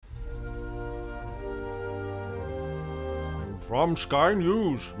from Sky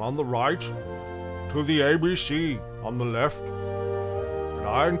News on the right to the ABC on the left. An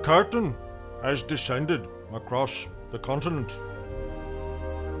Iron Curtain has descended across the continent.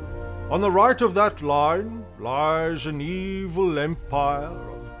 On the right of that line lies an evil empire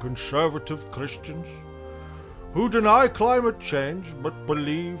of conservative Christians who deny climate change but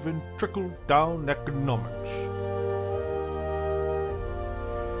believe in trickle-down economics.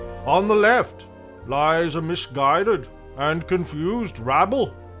 On the left lies a misguided and confused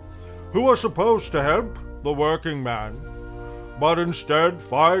rabble who are supposed to help the working man, but instead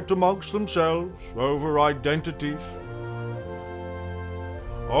fight amongst themselves over identities.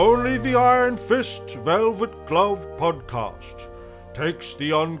 Only the Iron Fist Velvet Glove podcast takes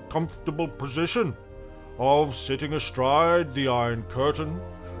the uncomfortable position of sitting astride the Iron Curtain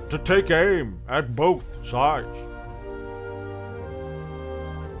to take aim at both sides.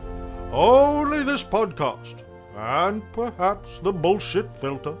 Only this podcast, and perhaps the bullshit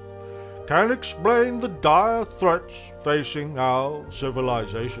filter, can explain the dire threats facing our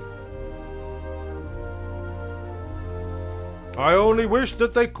civilization. I only wish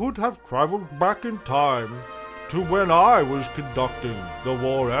that they could have traveled back in time to when I was conducting the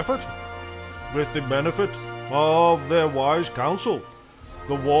war effort. With the benefit of their wise counsel,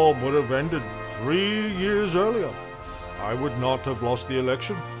 the war would have ended 3 years earlier. I would not have lost the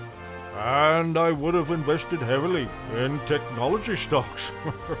election, and I would have invested heavily in technology stocks.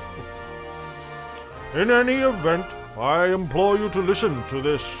 In any event, I implore you to listen to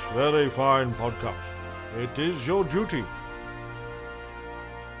this very fine podcast. It is your duty.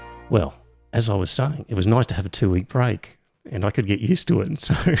 Well, as I was saying, it was nice to have a 2-week break and I could get used to it.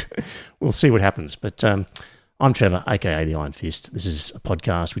 So we'll see what happens. But I'm Trevor, aka The Iron Fist. This is a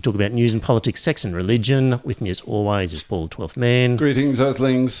podcast. We talk about news and politics, sex and religion. With me as always is Paul the 12th Man. Greetings,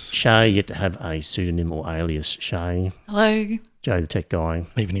 Earthlings. Shay, yet to have a pseudonym or alias, Shay. Hello. Joe the tech guy.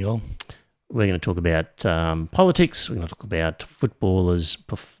 Evening all. We're going to talk about politics. We're going to talk about footballers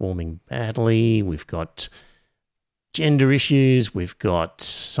performing badly. We've got gender issues. We've got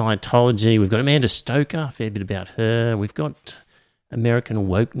Scientology. We've got Amanda Stoker, a fair bit about her. We've got American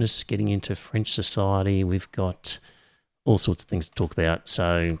wokeness getting into French society. We've got all sorts of things to talk about.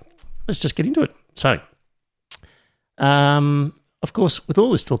 So let's just get into it. So, of course, with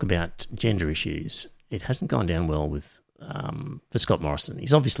all this talk about gender issues, it hasn't gone down well for Scott Morrison.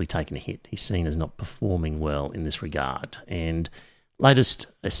 He's obviously taken a hit. He's seen as not performing well in this regard. And latest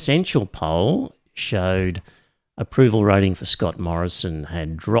Essential poll showed approval rating for Scott Morrison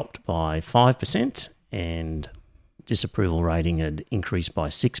had dropped by 5% and disapproval rating had increased by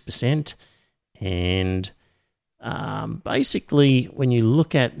 6%. And basically, when you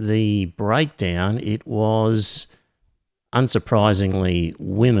look at the breakdown, it was unsurprisingly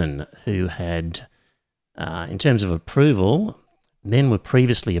women who had, in terms of approval, men were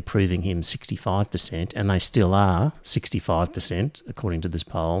previously approving him 65%, and they still are 65%, according to this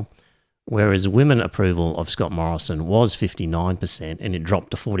poll, whereas women approval of Scott Morrison was 59% and it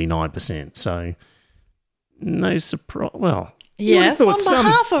dropped to 49%. So no surprise. Well, yes, on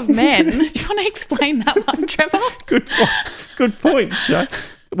behalf of men. Do you want to explain that one, Trevor? Good point, Joe.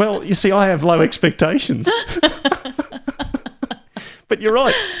 Well, you see, I have low expectations. But you're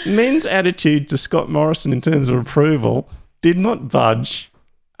right. Men's attitude to Scott Morrison in terms of approval did not budge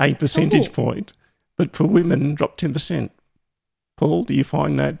a percentage point, but for women dropped 10%. Paul, do you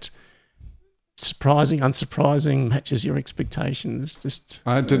find that surprising, unsurprising, matches your expectations?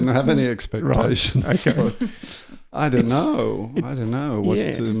 I didn't have any expectations. Right. Okay. I don't know what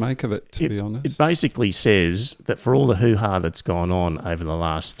to make of it, to be honest. It basically says that for all the hoo-ha that's gone on over the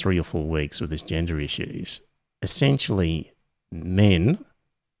last 3 or 4 weeks with this gender issues, essentially men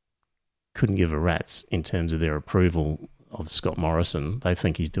couldn't give a rat's in terms of their approval of Scott Morrison. They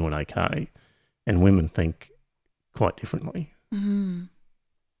think he's doing okay, and women think quite differently. Mm.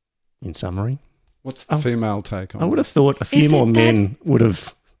 In summary. What's the female take on it? I would have thought a few more men would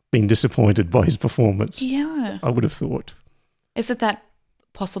have been disappointed by his performance. Yeah. I would have thought. Is it that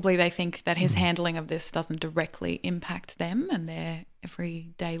possibly they think that his handling of this doesn't directly impact them and their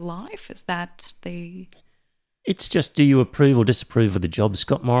everyday life? Is that the... It's just, do you approve or disapprove of the job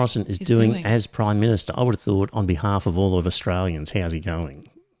Scott Morrison is doing as Prime Minister? I would have thought, on behalf of all of Australians, how's he going?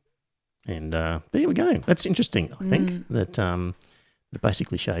 And there we go. That's interesting, I think, that it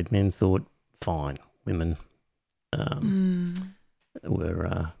basically showed men thought fine. Women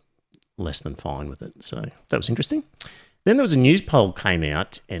were less than fine with it. So that was interesting. Then there was a news poll came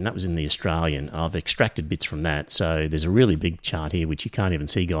out, and that was in The Australian. I've extracted bits from that. So there's a really big chart here, which you can't even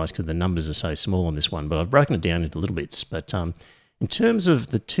see, guys, because the numbers are so small on this one. But I've broken it down into little bits. But in terms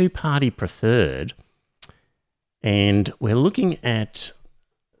of the two-party preferred, And we're looking at,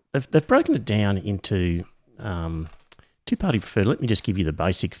 they've broken it down into two-party preferred. Let me just give you the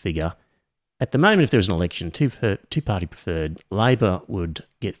basic figure. At the moment, if there was an election, two-party preferred, Labor would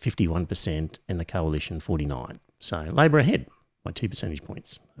get 51% and the Coalition 49%. So Labor ahead by 2 percentage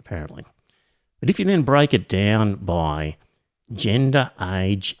points, apparently. But if you then break it down by gender,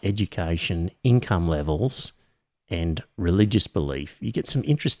 age, education, income levels, and religious belief, you get some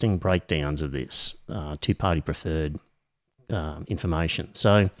interesting breakdowns of this two-party preferred information.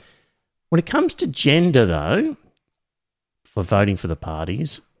 So when it comes to gender, though, for voting for the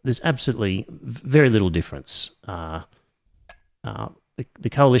parties, there's absolutely very little difference. The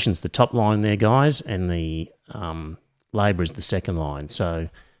Coalition's the top line there, guys, and the Labor is the second line. So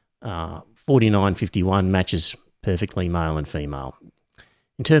 49-51 matches perfectly male and female.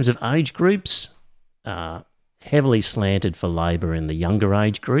 In terms of age groups, heavily slanted for Labor in the younger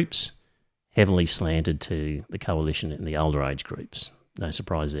age groups, heavily slanted to the Coalition in the older age groups. No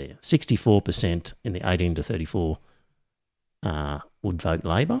surprise there. 64% in the 18 to 34 would vote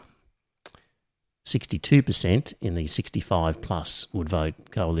Labor. 62% in the 65 plus would vote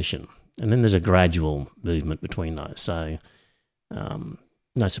Coalition. And then there's a gradual movement between those. So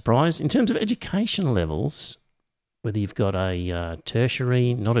no surprise. In terms of education levels, whether you've got a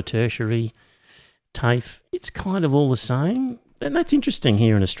tertiary, not a tertiary, TAFE, it's kind of all the same. And that's interesting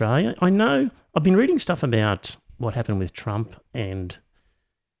here in Australia. I know I've been reading stuff about what happened with Trump and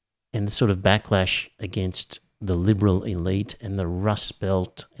the sort of backlash against the liberal elite and the Rust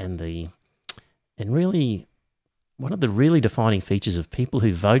Belt and really one of the really defining features of people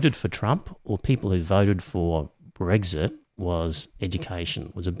who voted for Trump or people who voted for Brexit was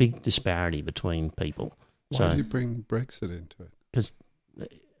education. Was a big disparity between people. Why do you bring Brexit into it? Because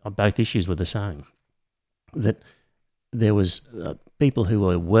both issues were the same. That there was people who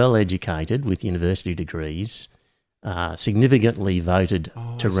were well educated with university degrees significantly voted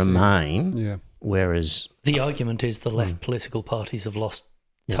to remain, whereas the argument is the left political parties have lost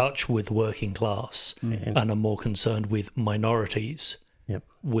touch with working class and are more concerned with minorities,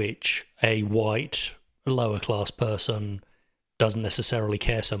 which a white lower class person doesn't necessarily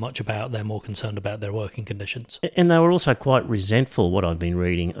care so much about. They're more concerned about their working conditions. And they were also quite resentful, what I've been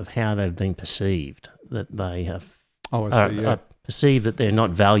reading, of how they've been perceived, that they have are perceived that they're not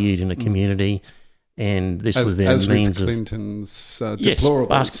valued in a community, and this was their means with Clinton's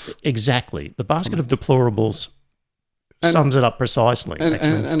deplorables. Exactly. The basket of deplorables sums it up precisely.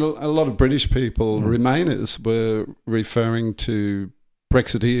 And a lot of British people, Remainers, were referring to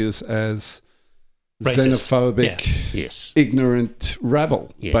Brexiteers as racist, xenophobic, ignorant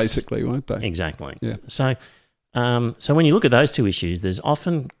rabble, basically, weren't they? Exactly. Yeah. So when you look at those two issues, there's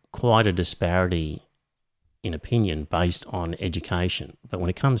often quite a disparity in opinion based on education. But when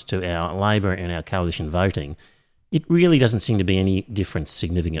it comes to our Labor and our Coalition voting, it really doesn't seem to be any difference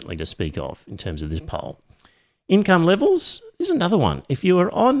significantly to speak of in terms of this poll. Income levels is another one. If you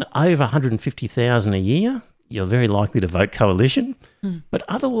are on over $150,000 a year, you're very likely to vote Coalition. But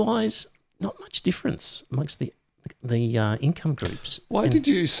otherwise, not much difference amongst the income groups. Why did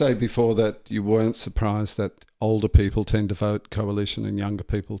you say before that you weren't surprised that older people tend to vote Coalition and younger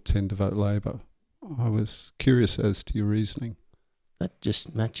people tend to vote Labor? I was curious as to your reasoning. That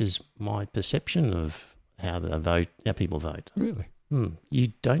just matches my perception of how people vote. Really?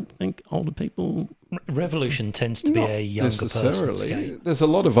 You don't think older people... Revolution tends to be a younger person's game. There's a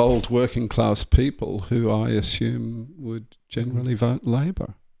lot of old working class people who I assume would generally vote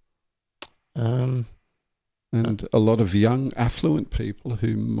Labor. And a lot of young, affluent people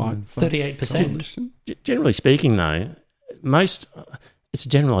who might vote 38%. Generally speaking, though, it's a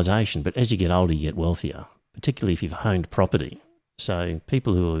generalisation, but as you get older, you get wealthier, particularly if you've owned property. So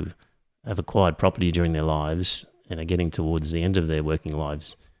people who have acquired property during their lives and are getting towards the end of their working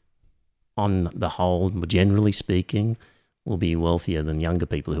lives, on the whole, generally speaking, will be wealthier than younger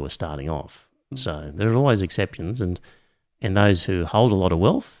people who are starting off. So there are always exceptions, and those who hold a lot of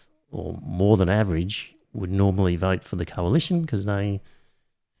wealth or more than average would normally vote for the Coalition because they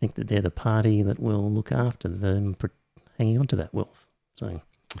think that they're the party that will look after them hanging on to that wealth. So,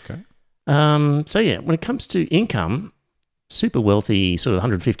 when it comes to income, super wealthy, sort of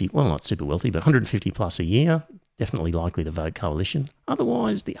 150, well, not super wealthy, but 150 plus a year, definitely likely to vote Coalition.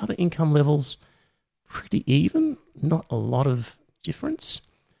 Otherwise, the other income levels, pretty even, not a lot of difference.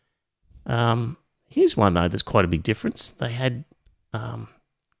 Here's one, though, that's quite a big difference. They had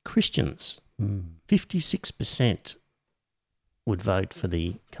Christians, 56% would vote for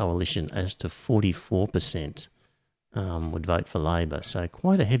the Coalition as to 44% would vote for Labor. So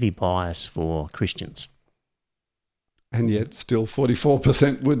quite a heavy bias for Christians. And yet still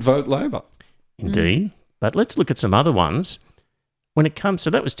 44% would vote Labor. Indeed. But let's look at some other ones. When it comes, so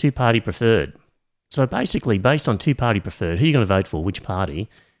that was two-party preferred. So basically, based on two-party preferred, who are you going to vote for, which party?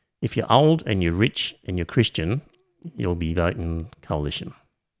 If you're old and you're rich and you're Christian, you'll be voting coalition.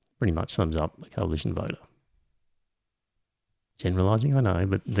 Pretty much sums up a coalition voter. Generalising, I know,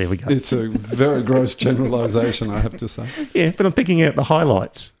 but there we go. It's a very gross generalisation, I have to say. Yeah, but I'm picking out the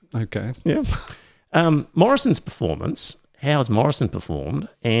highlights. Okay. Yeah. Morrison's performance, how has Morrison performed?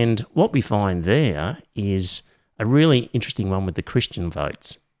 And what we find there is a really interesting one with the Christian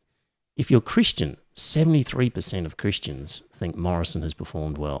votes. If you're Christian, 73% of Christians think Morrison has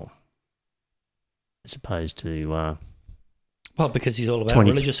performed well, as opposed to... well, because he's all about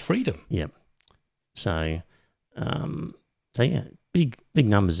religious freedom. Yeah. So yeah, big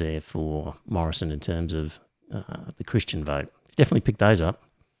numbers there for Morrison in terms of the Christian vote. He's definitely picked those up.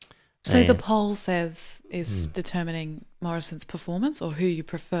 So the poll is determining Morrison's performance, or who you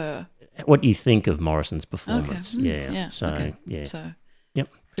prefer? What you think of Morrison's performance. Okay. Yeah. So, okay. yeah. So yep.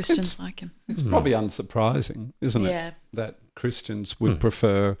 Christians like him. It's probably unsurprising, isn't it, that Christians would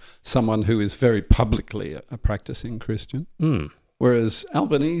prefer someone who is very publicly a practicing Christian. Whereas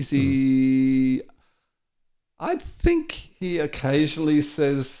Albanese, I think he occasionally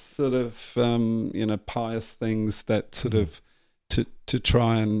says sort of, pious things that sort of to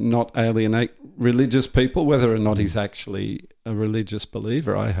try and not alienate religious people. Whether or not he's actually a religious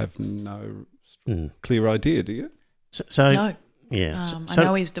believer, I have no clear idea. Do you? So no. Yeah. I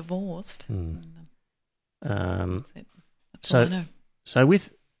know he's divorced. That's all I know. So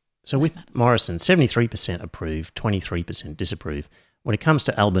with Morrison, 73% approve, 23% disapprove. When it comes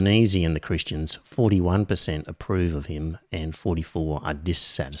to Albanese and the Christians, 41% approve of him and 44% are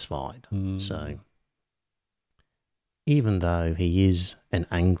dissatisfied. So even though he is an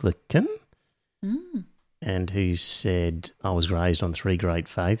Anglican and who said, I was raised on three great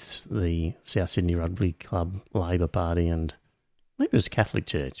faiths, the South Sydney Rugby Club, Labor Party, and maybe it was Catholic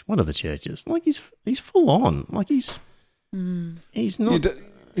Church, one of the churches. Like he's full on. Like he's not...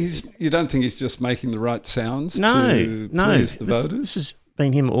 You don't think he's just making the right sounds to please the voters? This has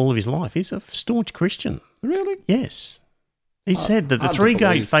been him all of his life. He's a staunch Christian. Really? Yes. He said that the three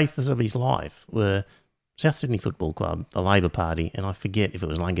great faiths of his life were South Sydney Football Club, the Labor Party, and I forget if it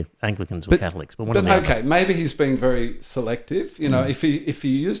was Anglicans or Catholics. But okay, maybe he's being very selective. You know, if you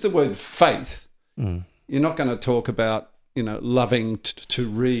use the word faith, you're not going to talk about loving to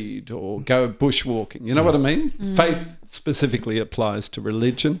read or go bushwalking. You know what I mean? Faith specifically applies to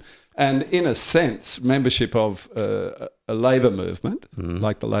religion. And in a sense, membership of a labour movement,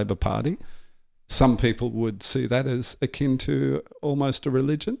 like the Labor Party, some people would see that as akin to almost a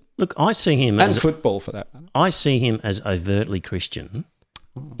religion. Look, I see him as football for that matter. I see him as overtly Christian,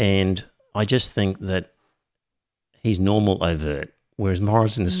 and I just think that he's normal overt, whereas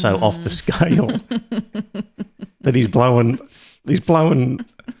Morrison is so off the scale that he's blowing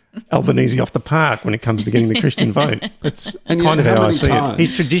Albanese off the park when it comes to getting the Christian vote. That's kind of how I see it.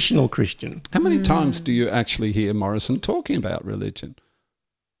 He's traditional Christian. How many times do you actually hear Morrison talking about religion?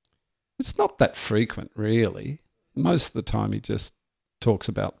 It's not that frequent, really. Most of the time he just talks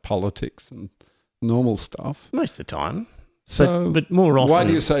about politics and normal stuff. Most of the time. So, but more often... Why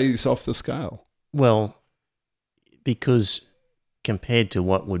do you say he's off the scale? Well, because compared to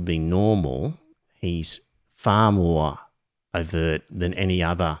what would be normal, he's far more overt than any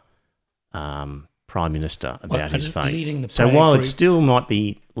other Prime Minister about his faith. So while it still might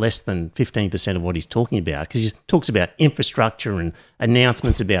be less than 15% of what he's talking about, because he talks about infrastructure and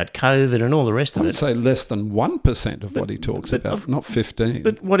announcements about COVID and all the rest of it. I would say less than 1% of what he talks about, not 15%.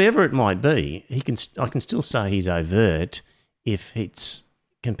 But whatever it might be, I can still say he's overt if it's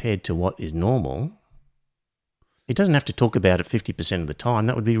compared to what is normal. He doesn't have to talk about it 50% of the time.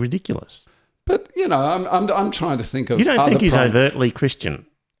 That would be ridiculous. But, I'm trying to think of... You don't think he's overtly Christian?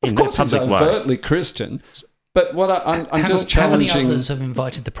 Of course he's overtly Christian, but what I'm just challenging... How many others have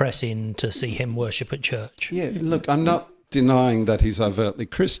invited the press in to see him worship at church? Yeah, look, I'm not denying that he's overtly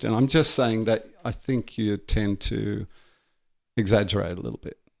Christian. I'm just saying that I think you tend to exaggerate a little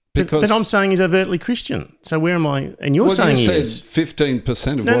bit. But I'm saying he's overtly Christian. So where am I? And you're saying he is.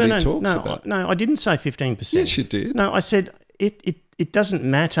 15% of what he talks about. No, I didn't say 15%. Yes, you did. No, I said it doesn't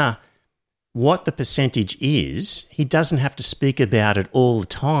matter what the percentage is. He doesn't have to speak about it all the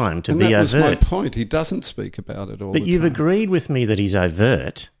time to be overt. That was my point. He doesn't speak about it all the time. But you've agreed with me that he's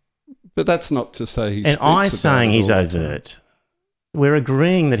overt. But that's not to say he speaks about it. And I'm saying he's overt. We're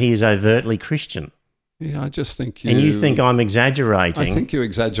agreeing that he is overtly Christian. Yeah, I just think you... And you think I'm exaggerating. I think you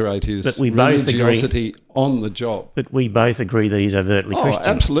exaggerate his religiosity on the job. But we both agree that he's overtly Christian. Oh,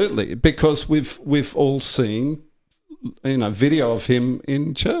 absolutely. Because we've all seen video of him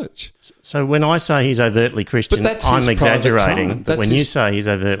in church. So when I say he's overtly Christian, I'm exaggerating. But when you say he's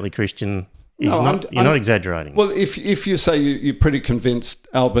overtly Christian, you're not exaggerating. Well, if you say you're pretty convinced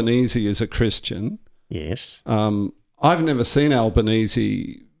Albanese is a Christian, yes. I've never seen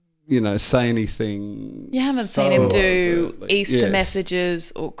Albanese, say anything. You haven't seen him do Easter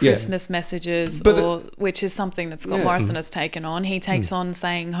messages or Christmas messages, which is something that Scott Morrison has taken on. He takes on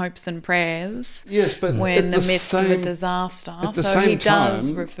saying hopes and prayers. Yes, but when in the midst of a disaster, so he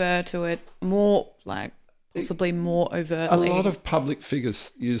does refer to it more, like possibly more overtly. A lot of public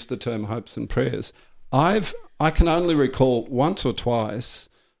figures use the term hopes and prayers. I can only recall once or twice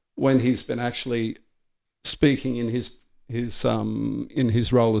when he's been actually speaking in his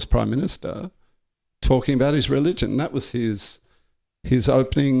role as Prime Minister, talking about his religion. That was his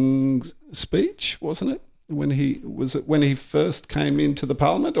opening speech, wasn't it? When he first came into the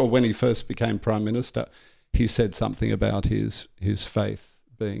Parliament, or when he first became Prime Minister, he said something about his faith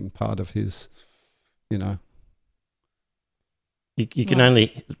being part of his, You can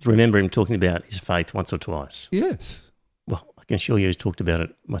only remember him talking about his faith once or twice. Yes. Well, I can assure you he's talked about it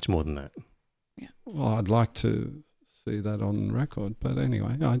much more than that. Yeah. Well, I'd like to see that on record, but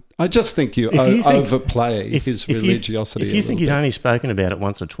anyway, I just think you overplay his religiosity. If you think he's only spoken about it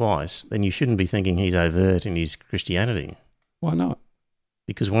once or twice, then you shouldn't be thinking he's overt in his Christianity. Why not?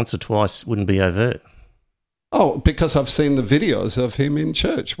 Because once or twice wouldn't be overt. Oh, because I've seen the videos of him in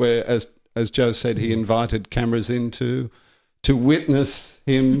church where, as Joe said, he invited cameras in to witness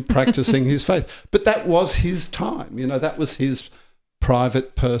him practicing his faith. But that was his time. That was his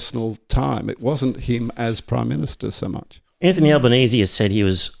private, personal time. It wasn't him as Prime Minister so much. Anthony Albanese has said he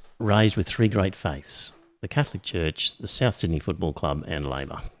was raised with three great faiths: the Catholic Church, the South Sydney Football Club and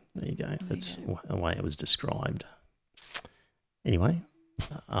Labor. There you go. That's the way it was described. Anyway,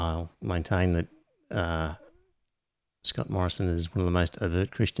 I'll maintain that Scott Morrison is one of the most overt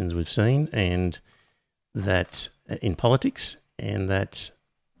Christians we've seen, and that in politics, and that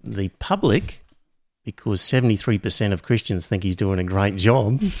the public, because 73% of Christians think he's doing a great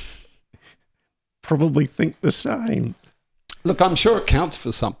job, probably think the same. Look, I'm sure it counts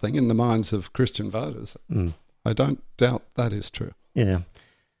for something in the minds of Christian voters. I don't doubt that is true. Yeah.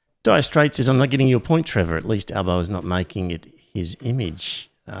 Dire Straits says, I'm not getting your point, Trevor. At least Albo is not making it his image.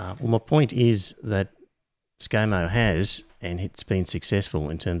 Well, my point is that ScoMo has, and it's been successful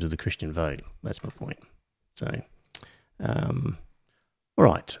in terms of the Christian vote. That's my point. So, all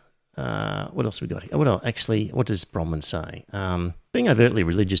right. What else have we got here? What does Bronwyn say? Being overtly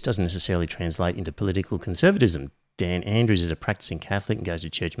religious doesn't necessarily translate into political conservatism. Dan Andrews is a practicing Catholic and goes to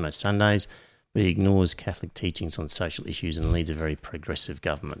church most Sundays, but he ignores Catholic teachings on social issues and leads a very progressive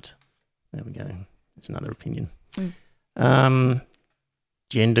government. There we go. That's another opinion.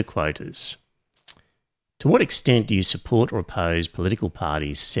 Gender quotas. To what extent do you support or oppose political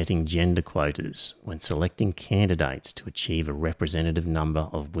parties setting gender quotas when selecting candidates to achieve a representative number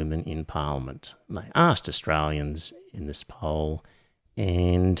of women in Parliament? They asked Australians in this poll,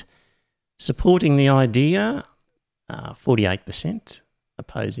 and supporting the idea, 48%,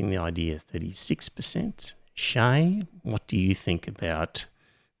 opposing the idea, 36%. Shay, what do you think about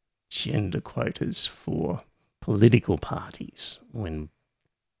gender quotas for political parties when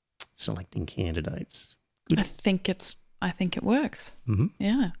selecting candidates? Good. I think it works. Mm-hmm.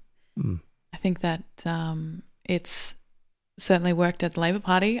 Yeah. I think that it's certainly worked at the Labor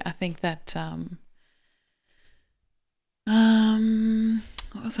Party. I think that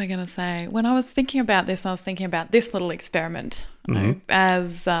what was I going to say? When I was thinking about this, I was thinking about this little experiment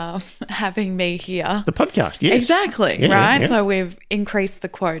as having me here. The podcast, yes. Exactly, yeah, right? Yeah. So we've increased the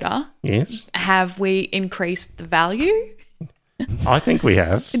quota. Yes. Have we increased the value? I think we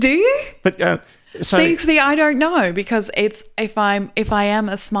have. Do you? But see, I don't know, because it's if I am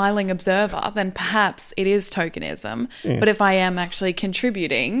a smiling observer, then perhaps it is tokenism. Yeah. But if I am actually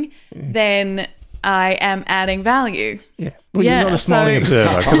contributing, then I am adding value. Yeah. Well, you're not a smiling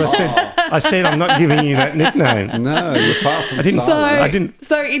observer, because I said I'm not giving you that nickname. No, you're far from silent.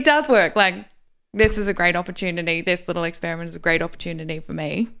 So it does work. Like, this is a great opportunity. This little experiment is a great opportunity for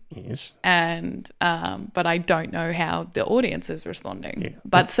me. Yes. And but I don't know how the audience is responding. Yeah.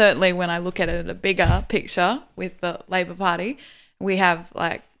 But certainly when I look at it at a bigger picture with the Labor Party, we have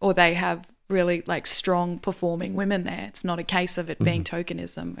they have really strong performing women there. It's not a case of it being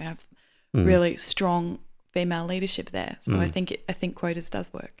tokenism. We have really strong female leadership there. So I think quotas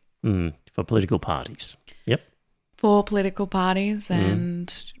does work. For political parties. Yep. For political parties,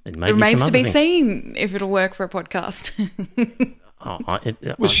 and it remains to be seen if it'll work for a podcast.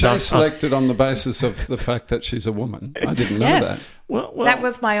 Was she selected on the basis of the fact that she's a woman? I didn't know that. Well, that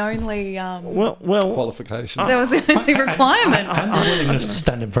was my only qualification. That was the only requirement. And the willingness to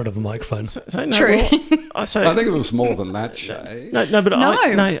stand in front of a microphone. True. I think it was more than that, Shay. But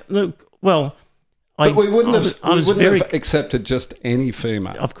we wouldn't have accepted just any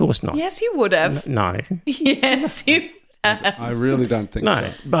female. Of course not. Yes, you would have. No. Yes, you would have. I really don't think so.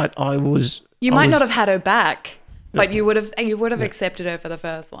 No, but I was... You might not have had her back, but you would have accepted her for the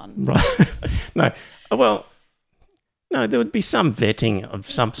first one. Right. No, there would be some vetting of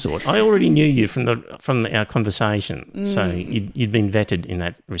some sort. I already knew you from our conversation, so you'd been vetted in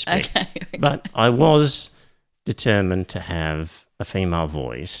that respect. Okay. But I was determined to have a female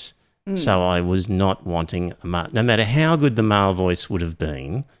voice, so I was not wanting no matter how good the male voice would have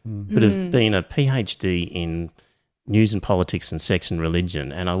been, could have been a PhD in news and politics and sex and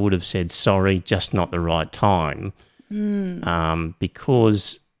religion, and I would have said, sorry, just not the right time,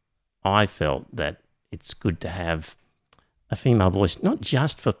 because I felt that it's good to have a female voice, not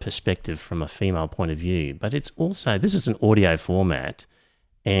just for perspective from a female point of view, but it's also, this is an audio format,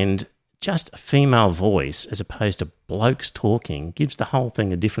 and just a female voice as opposed to blokes talking gives the whole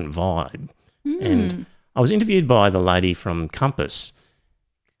thing a different vibe. And I was interviewed by the lady from Compass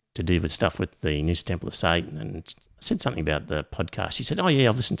to do with stuff with the New Temple of Satan, and I said something about the podcast. She said, oh, yeah,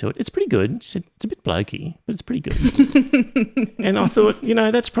 I've listened to it. It's pretty good. She said, it's a bit blokey, but it's pretty good. And I thought,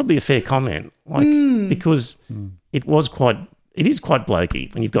 that's probably a fair comment, because it is quite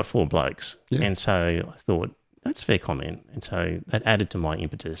blokey when you've got 4 blokes. Yeah. And so I thought, that's a fair comment. And so that added to my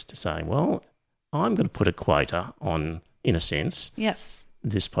impetus to say, well, I'm going to put a quota on, in a sense, this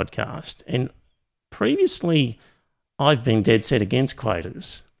podcast. And previously, I've been dead set against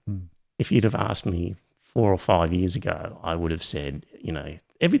quotas. If you'd have asked me 4 or 5 years ago, I would have said,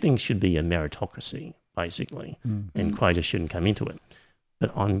 everything should be a meritocracy, basically, and quotas shouldn't come into it.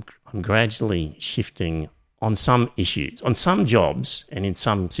 But I'm gradually shifting on some issues, on some jobs and in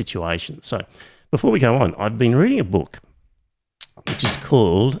some situations. So before we go on, I've been reading a book which is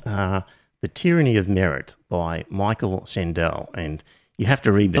called The Tyranny of Merit by Michael Sandel, and you have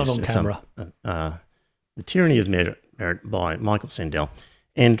to read this. Not on camera. The Tyranny of Merit by Michael Sandel.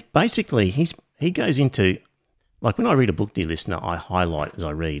 And basically, he goes into, like when I read a book, dear listener, I highlight as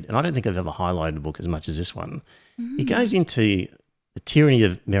I read, and I don't think I've ever highlighted a book as much as this one. He goes into the tyranny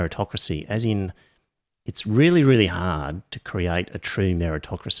of meritocracy, as in it's really, really hard to create a true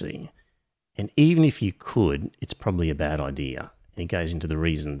meritocracy. And even if you could, it's probably a bad idea. And he goes into the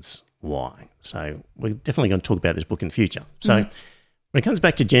reasons why. So we're definitely going to talk about this book in the future. So when it comes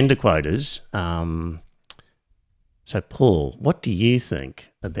back to gender quotas, so Paul, what do you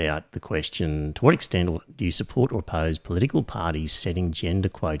think about the question, to what extent do you support or oppose political parties setting gender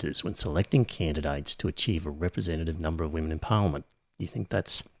quotas when selecting candidates to achieve a representative number of women in Parliament? Do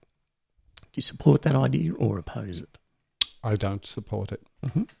you support that idea or oppose it? I don't support it.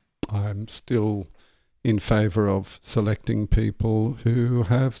 I'm still in favour of selecting people who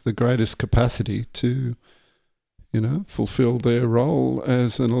have the greatest capacity to, fulfil their role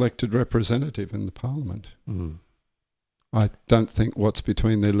as an elected representative in the Parliament. I don't think what's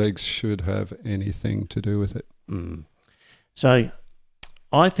between their legs should have anything to do with it. So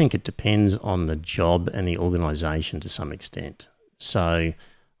I think it depends on the job and the organisation to some extent. So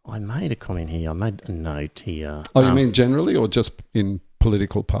I made a comment here. I made a note here. Oh, you mean generally or just in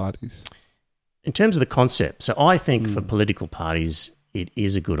political parties? In terms of the concept. So I think for political parties, it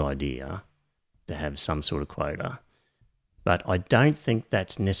is a good idea to have some sort of quota. But I don't think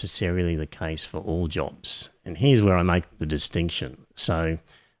that's necessarily the case for all jobs. And here's where I make the distinction. So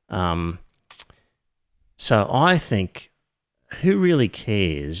I think, who really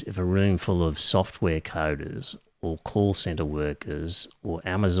cares if a room full of software coders or call centre workers or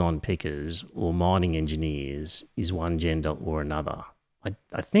Amazon pickers or mining engineers is one gender or another?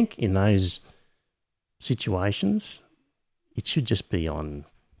 I think in those situations, it should just be on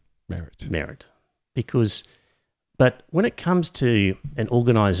merit. But when it comes to an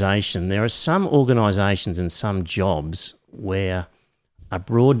organisation, there are some organisations and some jobs where a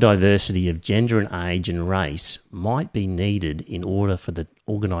broad diversity of gender and age and race might be needed in order for the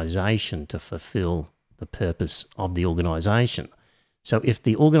organisation to fulfil the purpose of the organisation. So if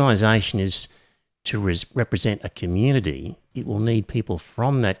the organisation is to represent a community, it will need people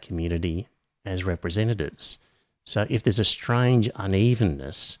from that community as representatives. So if there's a strange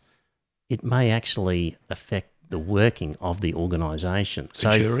unevenness, it may actually affect the working of the organisation.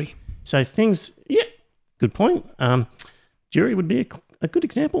 So jury. So things, good point. Jury would be a good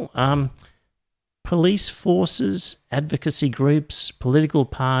example. Police forces, advocacy groups, political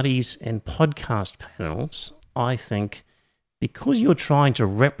parties and podcast panels, I think, because you're trying to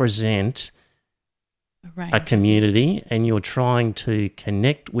represent a community and you're trying to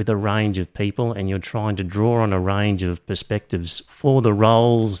connect with a range of people and you're trying to draw on a range of perspectives for the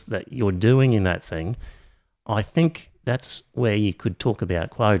roles that you're doing in that thing, I think that's where you could talk about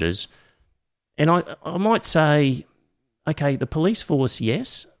quotas. And I might say, okay, the police force,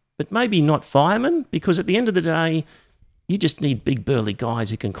 yes, but maybe not firemen, because at the end of the day, you just need big burly guys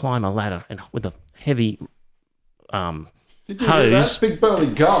who can climb a ladder and with a heavy Did you hear that? Big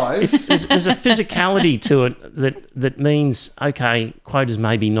burly guys. There's a physicality to it that means, okay, quotas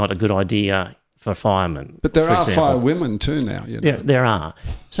may be not a good idea for firemen. But there are fire women too now. You know? There are.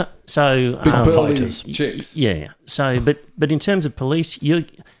 So big burly chicks. Yeah. So, but in terms of police, a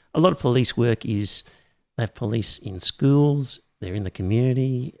lot of police work is they have police in schools, they're in the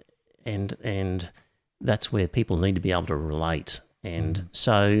community, and that's where people need to be able to relate. And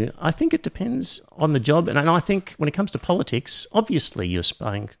so I think it depends on the job. And I think when it comes to politics, obviously you're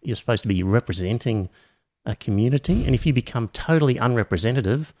supposed to be representing a community. And if you become totally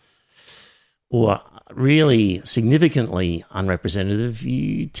unrepresentative or really significantly unrepresentative,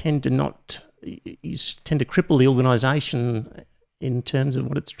 you tend to cripple the organisation in terms of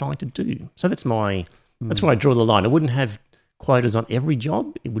what it's trying to do. So that's where I draw the line. I wouldn't have quotas on every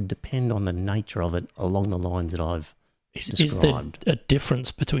job. It would depend on the nature of it along the lines that I've described. Is there a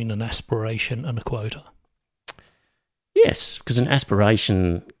difference between an aspiration and a quota? Yes, because an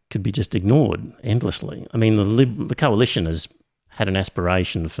aspiration could be just ignored endlessly. I mean, the coalition has had an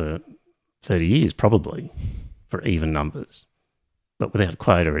aspiration for 30 years, probably, for even numbers. But without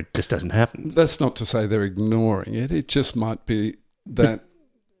quota, it just doesn't happen. That's not to say they're ignoring it. It just might be that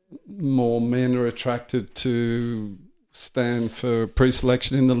more men are attracted to stand for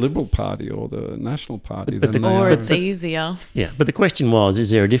pre-selection in the Liberal Party or the National Party. It's easier. Yeah, but the question was,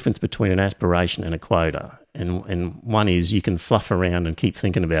 is there a difference between an aspiration and a quota? And one is you can fluff around and keep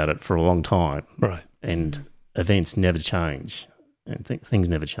thinking about it for a long time. Right. And events never change and things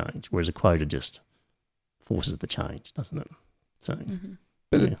never change, whereas a quota just forces the change, doesn't it? So,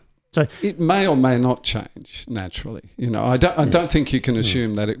 So it may or may not change naturally. You know, I don't think you can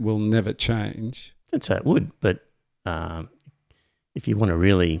assume that it will never change. That's how it would, but if you want to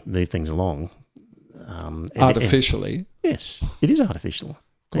really move things along, artificially, yes, it is artificial. Of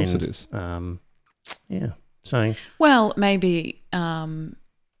course, it is. So maybe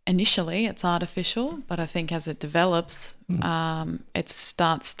initially it's artificial, but I think as it develops, it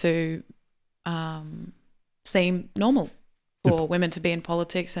starts to seem normal for women to be in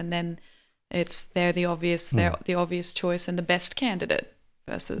politics, and then they're the obvious choice and the best candidate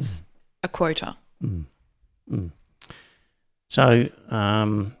versus a quota. So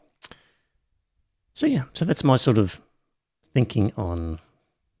that's my sort of thinking on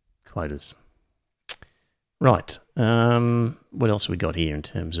quotas. Right. What else have we got here in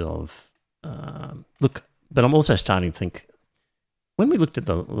terms of but I'm also starting to think, when we looked at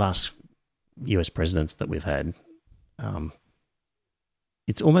the last US presidents that we've had,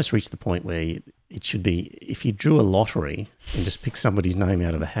 it's almost reached the point where it should be, if you drew a lottery and just pick somebody's name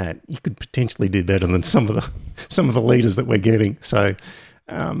out of a hat, you could potentially do better than some of the leaders that we're getting. So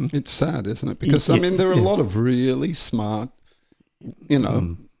it's sad, isn't it? Because there are a lot of really smart,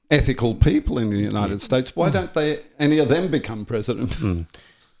 ethical people in the United States. Why don't any of them become president?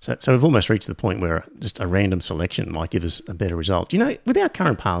 So we've almost reached the point where just a random selection might give us a better result. With our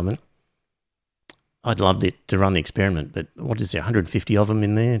current parliament, I'd love to run the experiment, but what is there, 150 of them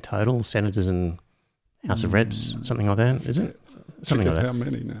in there total, senators and House of Reps, something like that, is it? Something like that. How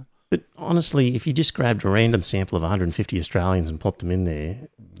many now? But honestly, if you just grabbed a random sample of 150 Australians and popped them in there,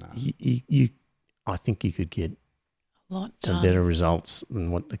 I think you could get some better results than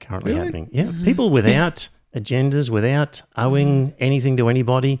what are currently happening. Yeah, people without agendas, without owing anything to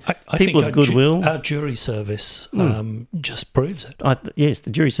anybody, I people think of goodwill. Our jury service just proves it. Yes, the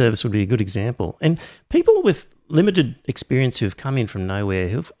jury service would be a good example. And people with limited experience who have come in from nowhere,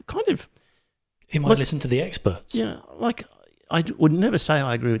 who've kind of... Who might listen to the experts. Yeah, I would never say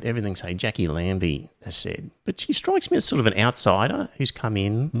I agree with everything, say, Jackie Lambie has said, but she strikes me as sort of an outsider who's come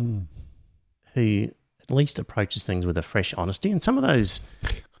in, who at least approaches things with a fresh honesty. And some of those...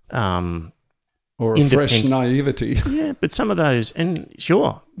 or a fresh naivety. Yeah, but some of those,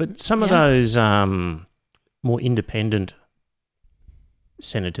 some of those more independent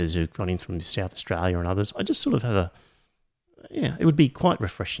senators who've gone in from South Australia and others, I just sort of have it would be quite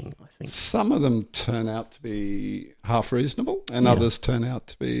refreshing, I think. Some of them turn out to be half reasonable and others turn out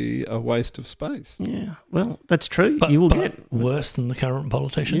to be a waste of space. Yeah, well, that's true. But, you will get worse than the current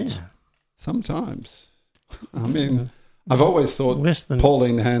politicians. Yeah. Sometimes. I mean... I've always thought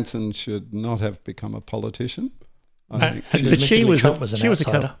Pauline Hanson should not have become a politician. But she was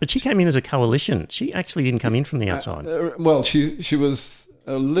but she came in as a coalition. She actually didn't come in from the outside. Well, she was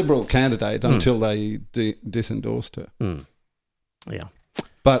a Liberal candidate until they disendorsed her. Yeah.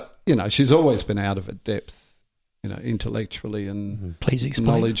 But, she's always been out of her depth, intellectually and please explain.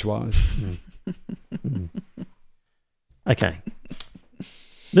 Knowledge-wise. Okay.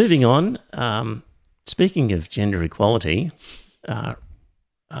 Moving on, speaking of gender equality,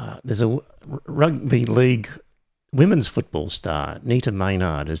 there's a rugby league women's football star, Nita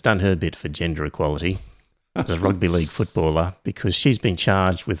Maynard, has done her bit for gender equality as a rugby league footballer because she's been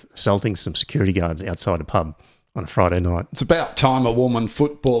charged with assaulting some security guards outside a pub on a Friday night. It's about time a woman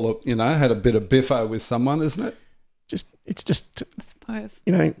footballer, had a bit of biffo with someone, isn't it? It's just, I suppose.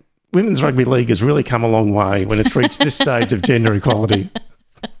 Women's rugby league has really come a long way when it's reached this stage of gender equality.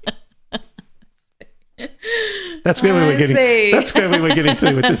 That's where we were getting. That's where we were getting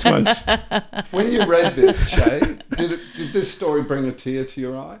to with this one. When you read this, Shay, did this story bring a tear to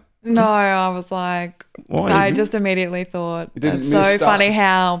your eye? No, I was like, I just immediately thought it's so funny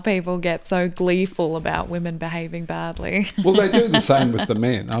how people get so gleeful about women behaving badly. Well, they do the same with the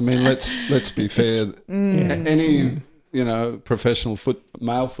men. I mean, let's be fair. Any professional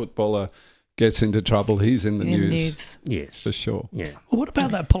male footballer gets into trouble, he's in the news. Yes, for sure. Yeah. Well, what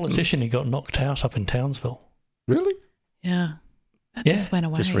about that politician who got knocked out up in Townsville? Really? Yeah. That just went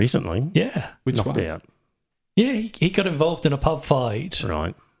away. Just recently. Yeah. Which knocked one? out. Yeah, he got involved in a pub fight.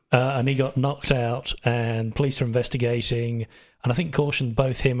 Right. And he got knocked out and police are investigating and I think cautioned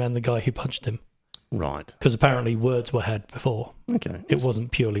both him and the guy who punched him. Right. Because apparently words were had before. Okay. It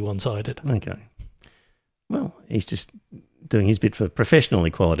wasn't purely one-sided. Okay. Well, he's just doing his bit for professional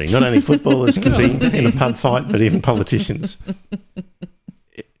equality. Not only footballers can be in a pub fight, but even politicians.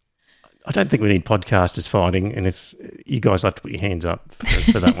 I don't think we need podcasters fighting, and if you guys have to put your hands up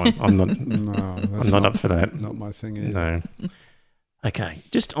for that one, I'm not. I'm not up for that. Not my thing either. No. Okay,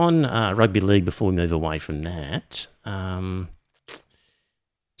 just on rugby league before we move away from that.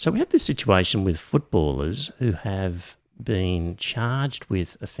 So we have this situation with footballers who have been charged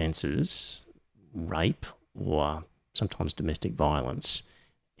with offences, rape or sometimes domestic violence,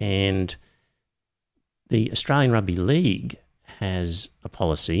 and the Australian Rugby League has a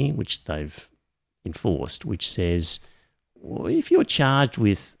policy which they've enforced, which says, well, if you're charged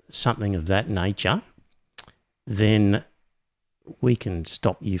with something of that nature, then we can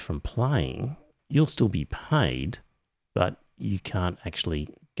stop you from playing. You'll still be paid, but you can't actually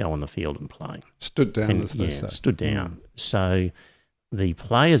go on the field and play. Stood down, as they say. Stood down. So the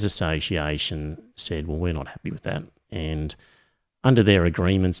Players Association said, well, we're not happy with that. And under their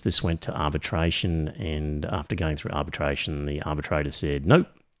agreements, this went to arbitration, and after going through arbitration, the arbitrator said, nope,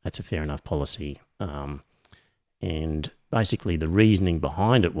 that's a fair enough policy. And basically the reasoning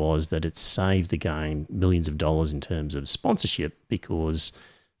behind it was that it saved the game millions of dollars in terms of sponsorship, because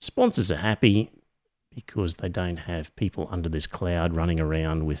sponsors are happy because they don't have people under this cloud running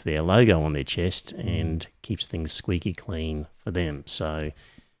around with their logo on their chest, and keeps things squeaky clean for them. So,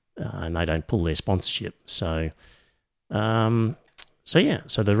 and they don't pull their sponsorship. So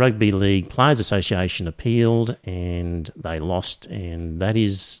the Rugby League Players Association appealed and they lost, and that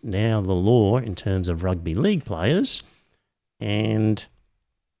is now the law in terms of rugby league players. And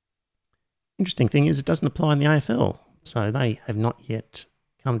interesting thing is it doesn't apply in the AFL, so they have not yet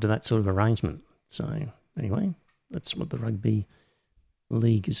come to that sort of arrangement. So anyway, that's what the Rugby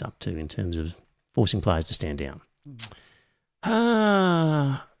League is up to in terms of forcing players to stand down.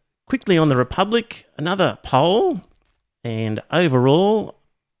 Quickly on the Republic, another poll. And overall,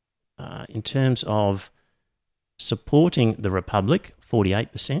 in terms of supporting the Republic,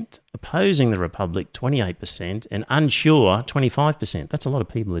 48%, opposing the Republic, 28%, and unsure, 25%. That's a lot of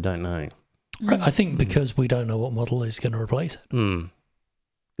people who don't know. I think because we don't know what model is going to replace it.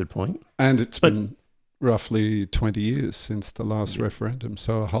 Good point. And it's been roughly 20 years since the last referendum,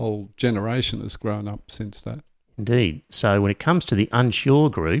 so a whole generation has grown up since that. Indeed. So when it comes to the unsure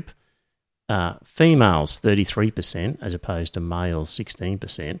group, females 33% as opposed to males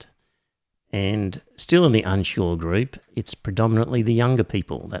 16%. And still in the unsure group, it's predominantly the younger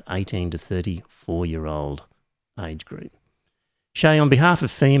people, that 18 to 34-year-old age group. Shay, on behalf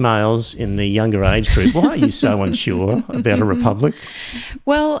of females in the younger age group, why are you so unsure about a republic?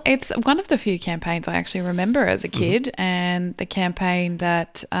 Well, it's one of the few campaigns I actually remember as a kid, and the campaign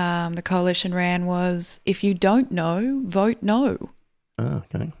that the coalition ran was, if you don't know, vote no. Oh,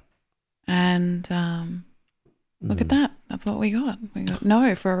 okay. And look at that. That's what we got. We got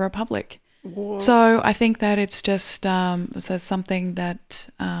no for a republic. What? So I think that it's just something that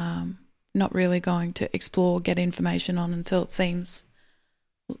not really going to explore, get information on until it seems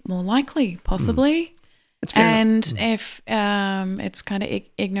more likely, possibly. And if it's kind of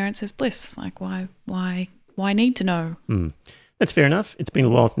ignorance is bliss, like why need to know? That's fair enough. It's been a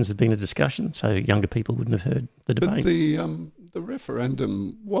while since there's been a discussion, so younger people wouldn't have heard the debate. But the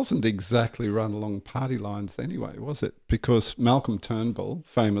referendum wasn't exactly run along party lines anyway, was it? Because Malcolm Turnbull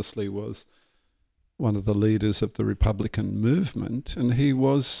famously was one of the leaders of the Republican movement, and he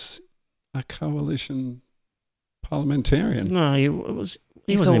was a coalition parliamentarian. No, he wasn't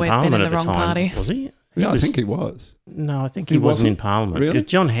in Parliament at the time, party. Was he? I think he was. No, I think he wasn't in Parliament. Really?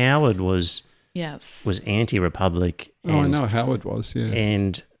 John Howard was anti-republic. I know Howard was, yes.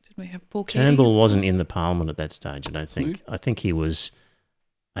 And did we have Paul Turnbull wasn't in the Parliament at that stage, I don't think. I think he was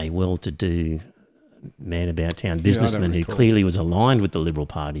a well-to-do man about town businessman who clearly was aligned with the Liberal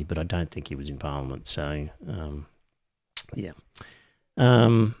Party, but I don't think he was in Parliament. So,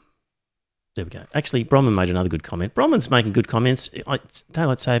 there we go. Actually, Bronwyn made another good comment. Bronwyn's making good comments.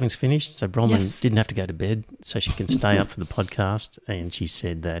 Daylight savings finished, so Bronwyn didn't have to go to bed, so she can stay up for the podcast. And she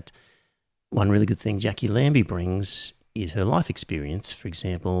said that one really good thing Jackie Lambie brings is her life experience. For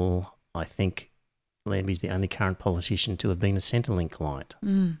example, I think Lambie's the only current politician to have been a Centrelink client.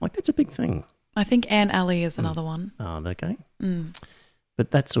 Like, that's a big thing. I think Anne Alley is another one. Oh, okay.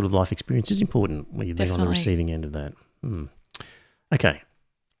 But that sort of life experience is important when you've been on the receiving end of that. Okay.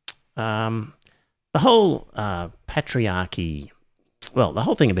 The whole patriarchy, well, the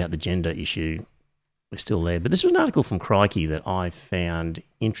whole thing about the gender issue was still there, but this was an article from Crikey that I found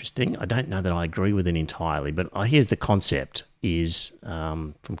interesting. I don't know that I agree with it entirely, but here's the concept is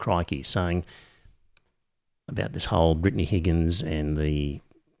from Crikey saying about this whole Brittany Higgins and the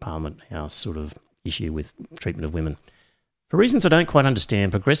Parliament House sort of issue with treatment of women. For reasons I don't quite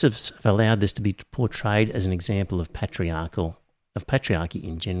understand, progressives have allowed this to be portrayed as an example of patriarchy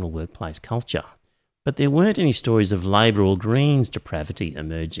in general workplace culture. But there weren't any stories of Labor or Greens depravity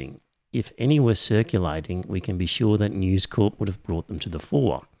emerging. If any were circulating, we can be sure that News Corp would have brought them to the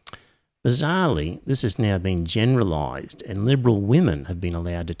fore. Bizarrely, this has now been generalised, and Liberal women have been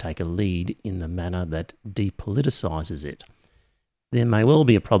allowed to take a lead in the manner that depoliticises it. There may well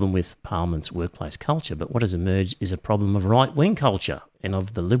be a problem with Parliament's workplace culture, but what has emerged is a problem of right-wing culture, and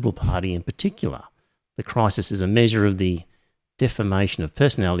of the Liberal Party in particular. The crisis is a measure of the defamation of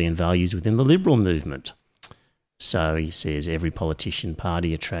personality and values within the Liberal movement. So he says every politician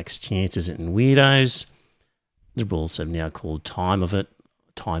party attracts chances and weirdos. Liberals have now called time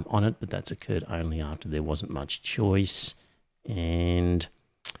on it, but that's occurred only after there wasn't much choice. And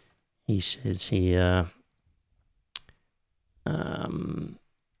he says here,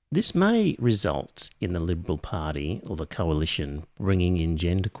 this may result in the Liberal Party or the coalition bringing in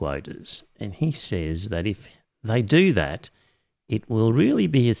gender quotas. And he says that if they do that, it will really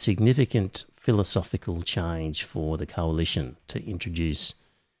be a significant philosophical change for the coalition to introduce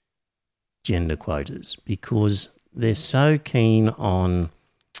gender quotas, because they're so keen on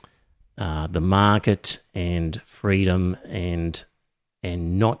the market and freedom and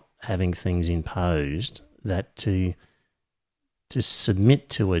not having things imposed, that to submit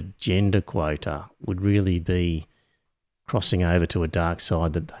to a gender quota would really be crossing over to a dark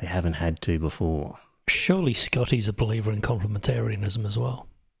side that they haven't had to before. Surely Scotty's a believer in complementarianism as well.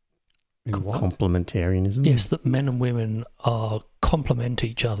 In what? Complementarianism? Yes, that men and women complement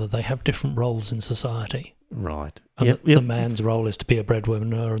each other. They have different roles in society. Right. And the man's role is to be a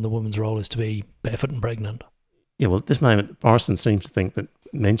breadwinner and the woman's role is to be barefoot and pregnant. Yeah, well, at this moment, Morrison seems to think that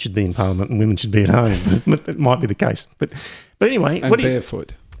men should be in Parliament and women should be at home. That might be the case. But anyway... And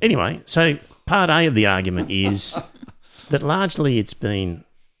barefoot. Anyway, so part A of the argument is that largely it's been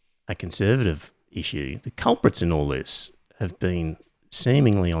a conservative issue. The culprits in all this have been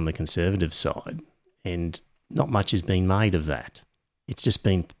seemingly on the conservative side, and not much has been made of that. It's just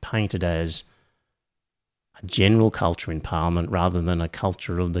been painted as a general culture in Parliament rather than a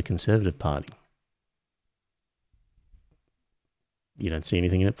culture of the Conservative Party. You don't see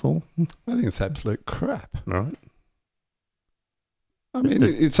anything in it, Paul? I think it's absolute crap. Right. I mean,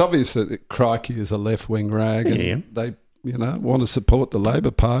 it's obvious that Crikey is a left-wing rag, and they, want to support the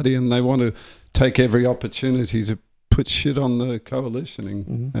Labor Party, and they want to take every opportunity to put shit on the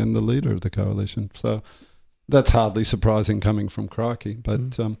coalition and the leader of the coalition. So that's hardly surprising coming from Crikey.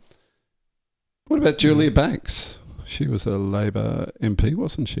 But what about Julia Banks? She was a Labor MP,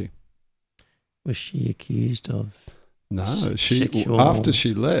 wasn't she? Was she accused of... No, after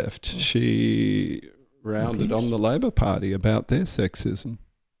she left, she rounded on the Labor Party about their sexism.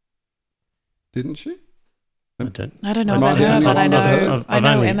 Didn't she? I don't know about her, but I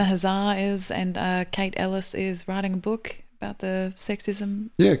know Emma Hazar is, and Kate Ellis is writing a book about the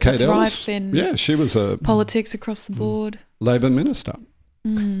sexism. Yeah, Kate Ellis. Rife in she was a politics across the board. Labor minister.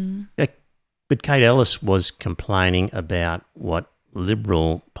 Yeah, But Kate Ellis was complaining about what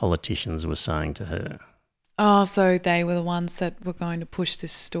Liberal politicians were saying to her. Oh, so they were the ones that were going to push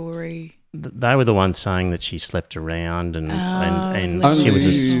this story. They were the ones saying that she slept around and she was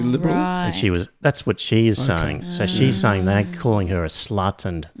a Liberal. Right. And she was. That's what she is saying. So she's saying they're calling her a slut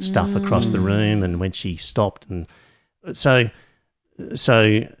and stuff across the room. And when she stopped, and so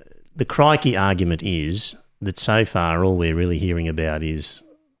the crikey argument is that so far all we're really hearing about is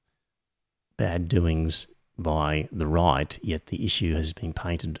bad doings by the right. Yet the issue has been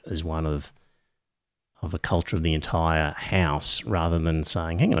painted as one of a culture of the entire house, rather than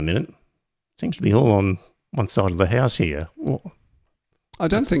saying, "Hang on a minute." Seems to be all on one side of the house here. Well, I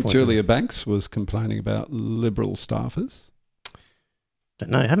don't think Julia Banks was complaining about Liberal staffers.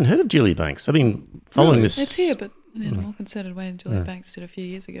 Don't know. I haven't heard of Julia Banks. I've been following this. It's here, but in a more concerted way than Julia Banks did a few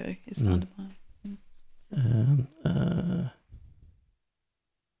years ago. It's to undermine.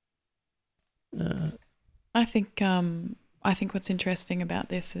 I think what's interesting about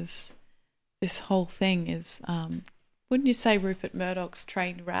this is this whole thing is. Wouldn't you say Rupert Murdoch's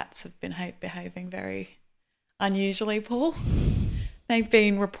trained rats have been behaving very unusually, Paul? They've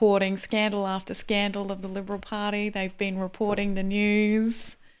been reporting scandal after scandal of the Liberal Party. They've been reporting the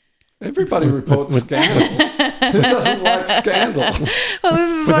news. Everybody reports scandal. Who doesn't like scandal? Well,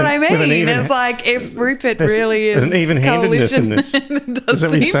 this is what I mean. It's like if Rupert really is there's an even-handedness in this. Is that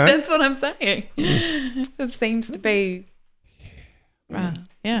what you're saying? That's what I'm saying. It seems to be...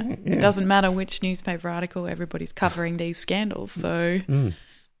 It doesn't matter which newspaper article, everybody's covering these scandals. So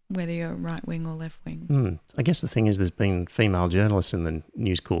whether you're right wing or left wing, I guess the thing is, there's been female journalists in the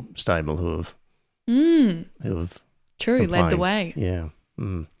News Corp stable who have led the way. Yeah.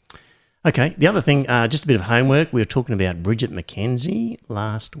 Okay. The other thing, just a bit of homework. We were talking about Bridget McKenzie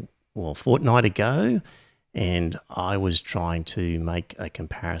fortnight ago, and I was trying to make a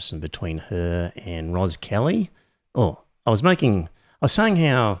comparison between her and Ros Kelly. I was saying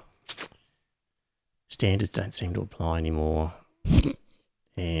how standards don't seem to apply anymore.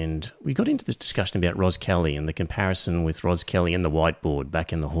 And we got into this discussion about Ros Kelly and the comparison with Ros Kelly and the whiteboard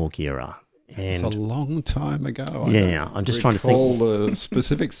back in the Hawke era. And it's a long time ago. I'm just trying to think all the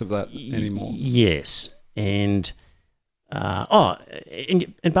specifics of that anymore. Yes. And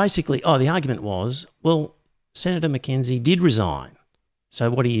basically the argument was, well, Senator McKenzie did resign.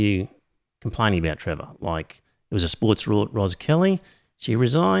 So what are you complaining about, Trevor? Like, it was a sports rort, Ros Kelly. She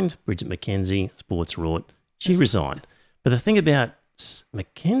resigned. Bridget McKenzie, sports rort. She resigned. But the thing about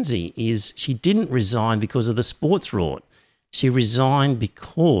McKenzie is she didn't resign because of the sports rort. She resigned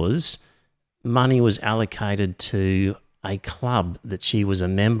because money was allocated to a club that she was a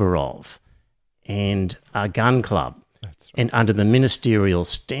member of, and a gun club. That's right. And under the ministerial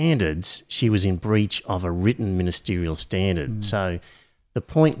standards, she was in breach of a written ministerial standard. So the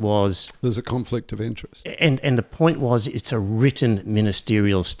point was... There's a conflict of interest. And the point was, it's a written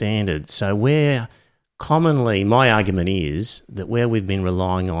ministerial standard. So where commonly, my argument is that where we've been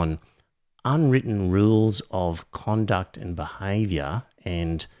relying on unwritten rules of conduct and behaviour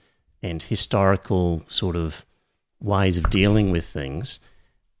and historical sort of ways of dealing with things,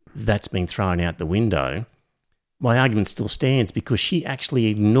 that's been thrown out the window. My argument still stands because she actually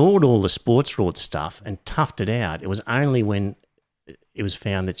ignored all the sports rort stuff and toughed it out. It was only when it was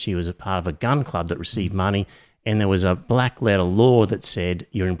found that she was a part of a gun club that received money and there was a black letter law that said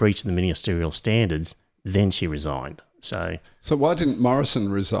you're in breach of the ministerial standards, then she resigned. So why didn't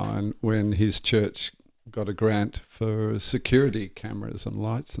Morrison resign when his church got a grant for security cameras and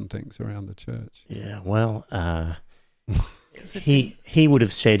lights and things around the church? Yeah, well, he would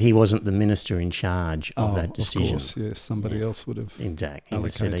have said he wasn't the minister in charge of that decision. Of course, yes, somebody else would have. Exactly. He would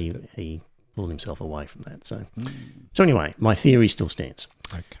have said he pulled himself away from that. So anyway, my theory still stands.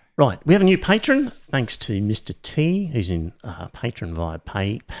 Okay. Right, we have a new patron, thanks to Mr. T, who's in patron via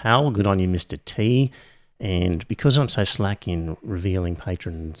PayPal. Good on you, Mr. T. And because I'm so slack in revealing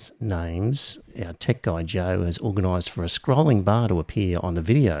patrons' names, our tech guy Joe has organised for a scrolling bar to appear on the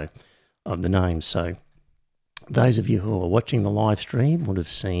video of the names. So those of you who are watching the live stream would have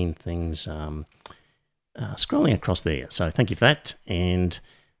seen things scrolling across there. So thank you for that. And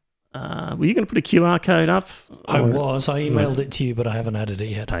were you going to put a QR code up? I was. I emailed it to you, but I haven't added it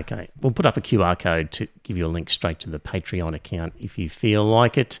yet. Okay. We'll put up a QR code to give you a link straight to the Patreon account if you feel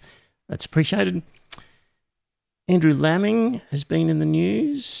like it. That's appreciated. Andrew Laming has been in the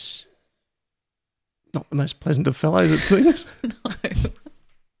news. Not the most pleasant of fellows, it seems.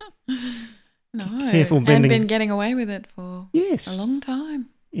 No. Careful bending. And been getting away with it for a long time.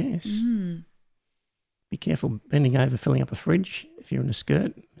 Yes. Be careful bending over, filling up a fridge if you're in a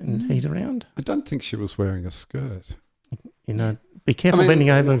skirt and he's around. I don't think she was wearing a skirt. In a Be careful bending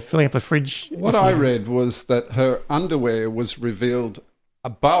over and filling up a fridge. What I read was that her underwear was revealed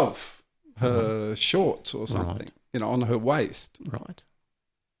above her shorts or something, on her waist. Right.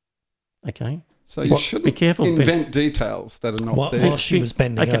 Okay. So you shouldn't be careful invent details that are not there. While she was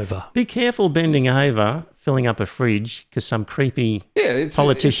bending over. Be careful bending over, filling up a fridge, because some creepy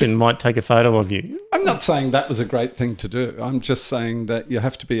politician might take a photo of you. I'm not saying that was a great thing to do. I'm just saying that you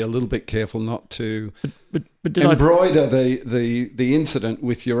have to be a little bit careful not to but embroider the incident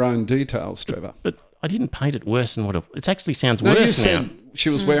with your own details, Trevor. But I didn't paint it worse than what it actually sounds worse now. You said she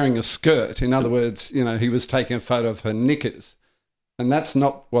was wearing a skirt. In other words, he was taking a photo of her knickers. And that's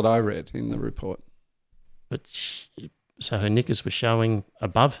not what I read in the report. But so her knickers were showing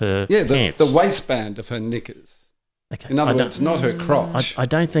above her pants? Yeah, the waistband of her knickers. Okay. In other words, not her crotch. I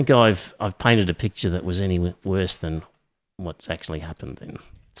don't think I've painted a picture that was any worse than what's actually happened then.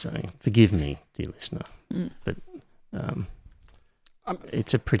 So forgive me, dear listener. But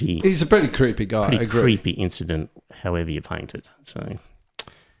it's he's a pretty creepy guy. Pretty creepy incident, however you paint it. So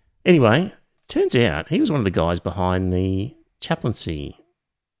anyway, turns out he was one of the guys behind the chaplaincy,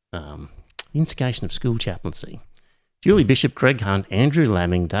 instigation of school chaplaincy. Julie Bishop, Greg Hunt, Andrew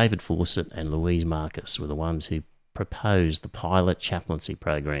Lamming, David Fawcett and Louise Marcus were the ones who proposed the pilot chaplaincy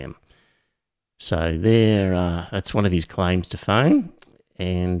program. So that's one of his claims to fame.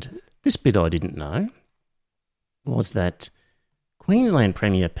 And this bit I didn't know was that Queensland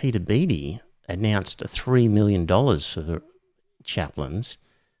Premier Peter Beattie announced $3 million for the chaplains,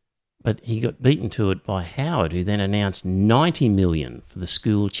 but he got beaten to it by Howard, who then announced $90 million for the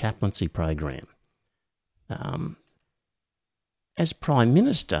school chaplaincy program. As Prime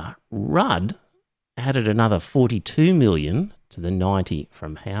Minister, Rudd added another $42 million to the 90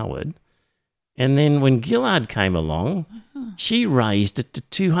 from Howard. And then when Gillard came along, she raised it to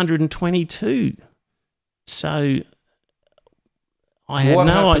 222. So I had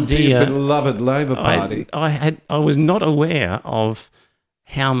no idea. To your beloved Labor Party? I was not aware of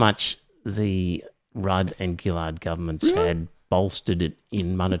how much the Rudd and Gillard governments had bolstered it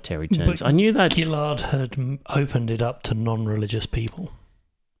in monetary terms. But I knew that Gillard had opened it up to non-religious people.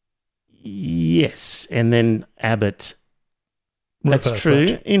 Yes, and then Abbott. That's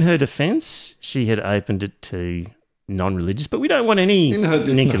true. In her defence, she had opened it to non-religious, but we don't want any. In her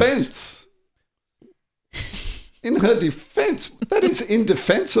defence. In her defence, that is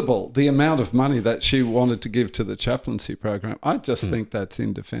indefensible, the amount of money that she wanted to give to the chaplaincy program. I just think that's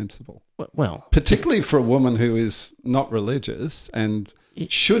indefensible. Well, particularly for a woman who is not religious and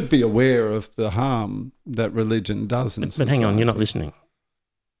should be aware of the harm that religion does in society. But hang on, you're not listening.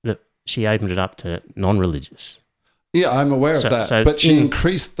 That she opened it up to non-religious. Yeah, I'm aware of that, but she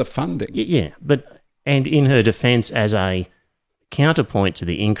increased the funding. Yeah, and in her defence as a counterpoint to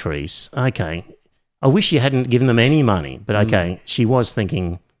the increase, okay, I wish you hadn't given them any money, but okay, she was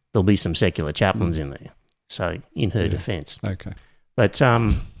thinking there'll be some secular chaplains in there. So in her defence. Okay. But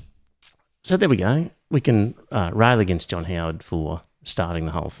so there we go. We can rail against John Howard for starting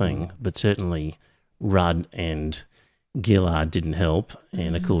the whole thing, but certainly Rudd and Gillard didn't help.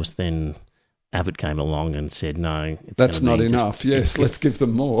 And of course then Abbott came along and said, no, that's not enough. Yes, let's give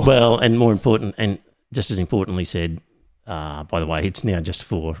them more. Well, and more important, and just as importantly said, by the way, it's now just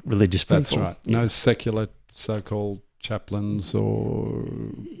for religious people. That's right. Yeah. No secular so-called chaplains or...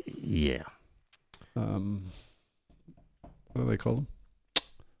 Yeah. What do they call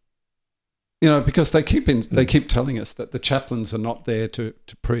them? Because they keep telling us that the chaplains are not there to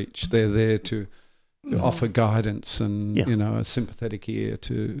preach. They're there to offer guidance and, a sympathetic ear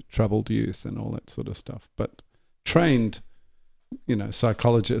to troubled youth and all that sort of stuff. But trained,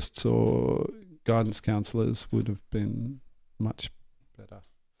 psychologists or guidance counsellors would have been much better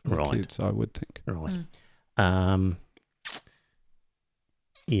for kids, I would think. Right.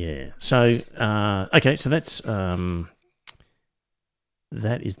 Yeah. So, okay, so that's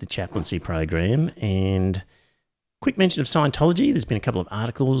that is the chaplaincy program. And quick mention of Scientology. There's been a couple of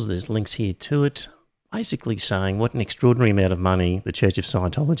articles. There's links here to it, basically saying what an extraordinary amount of money the Church of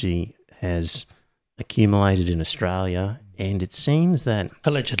Scientology has accumulated in Australia. And it seems that...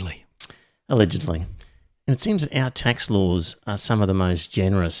 Allegedly. And it seems that our tax laws are some of the most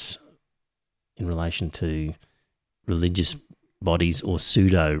generous in relation to religious bodies or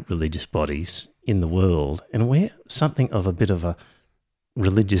pseudo-religious bodies in the world. And we're something of a bit of a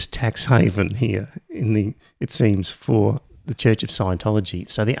religious tax haven here, it seems, for the Church of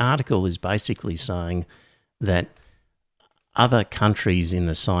Scientology. So the article is basically saying that other countries in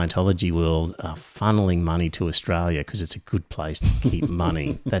the Scientology world are funneling money to Australia because it's a good place to keep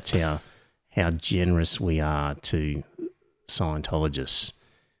money. That's how generous we are to Scientologists.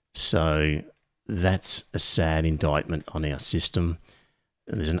 So that's a sad indictment on our system.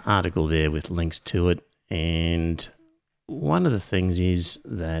 And there's an article there with links to it. And one of the things is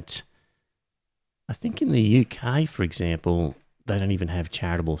that I think in the UK, for example, they don't even have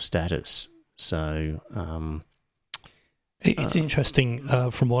charitable status. So it's interesting.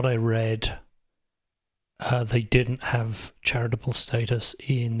 From what I read, they didn't have charitable status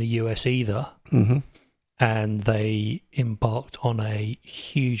in the US either. Mm-hmm. And they embarked on a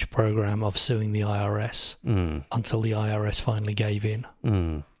huge program of suing the IRS until the IRS finally gave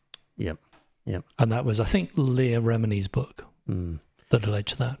in. Yep. And that was, I think, Leah Remini's book that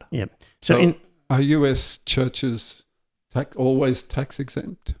alleged that. Yep. So are US churches always tax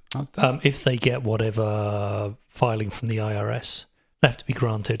exempt? If they get whatever filing from the IRS, they have to be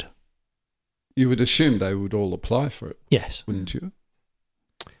granted. You would assume they would all apply for it. Yes. Wouldn't you?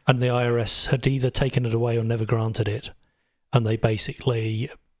 And the IRS had either taken it away or never granted it. And they basically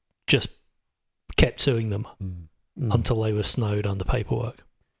just kept suing them until they were snowed under paperwork.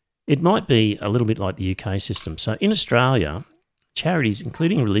 It might be a little bit like the UK system. So in Australia, charities,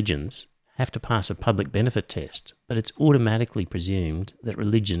 including religions, have to pass a public benefit test, but it's automatically presumed that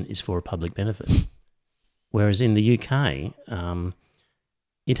religion is for a public benefit. Whereas in the UK,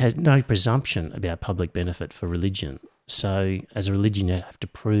 it has no presumption about public benefit for religion. So as a religion, you have to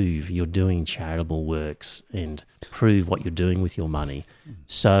prove you're doing charitable works and prove what you're doing with your money.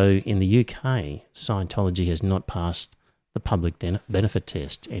 So in the UK, Scientology has not passed the public benefit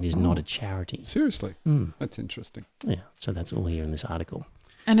test and is not a charity. Seriously? That's interesting. Yeah, so that's all here in this article.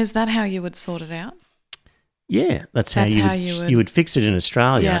 And is that how you would sort it out? Yeah, that's how you would fix it in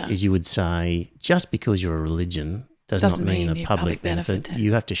Australia, is you would say, just because you're a religion does not mean a public benefit.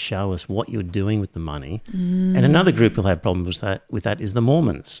 You have to show us what you're doing with the money. And another group will have problems with that is the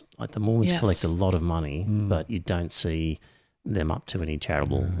Mormons. Like the Mormons collect a lot of money, but you don't see them up to any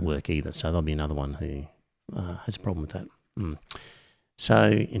charitable work either. So there'll be another one who has a problem with that. So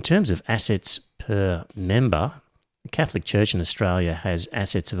in terms of assets per member, the Catholic Church in Australia has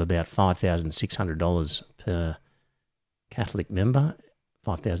assets of about $5,600 per Catholic member.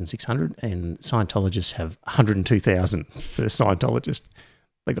 5,600, and Scientologists have 102,000 per Scientologist.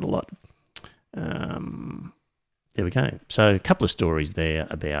 They got a lot. There we go. So a couple of stories there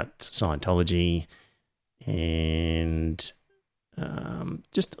about Scientology and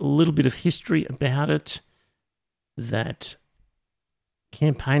just a little bit of history about it, that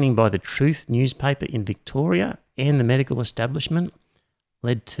campaigning by the Truth newspaper in Victoria and the medical establishment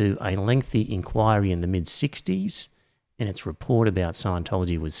led to a lengthy inquiry in the mid-60s, and its report about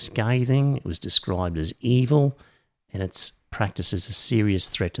Scientology was scathing. It was described as evil, and its practice as a serious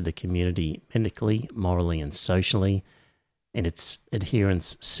threat to the community medically, morally and socially, and its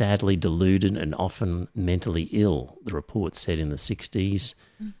adherents sadly deluded and often mentally ill, the report said in the 60s.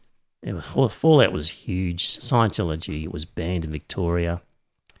 And the fallout was huge. Scientology was banned in Victoria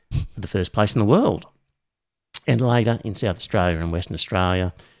for the first place in the world, and later in South Australia and Western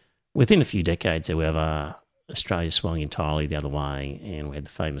Australia. Within a few decades, however, Australia swung entirely the other way, and we had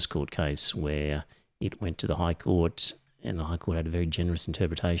the famous court case where it went to the High Court, and the High Court had a very generous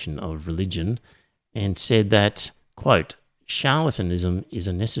interpretation of religion and said that, quote, charlatanism is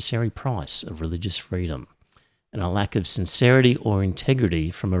a necessary price of religious freedom, and a lack of sincerity or integrity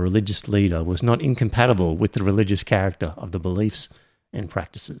from a religious leader was not incompatible with the religious character of the beliefs and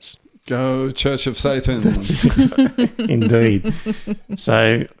practices. Go Church of Satan. Indeed.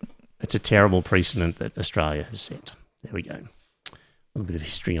 So it's a terrible precedent that Australia has set. There we go. A little bit of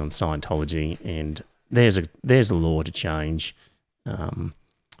history on Scientology, and there's a law to change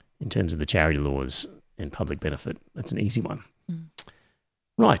in terms of the charity laws and public benefit. That's an easy one.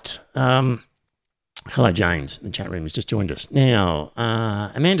 Right. Hello, James. The chat room has just joined us. Now,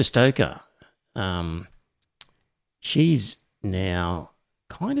 Amanda Stoker, she's now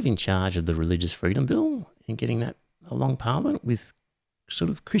kind of in charge of the Religious Freedom Bill and getting that along Parliament, with sort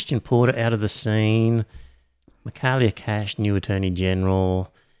of Christian Porter out of the scene, Michaelia Cash, new Attorney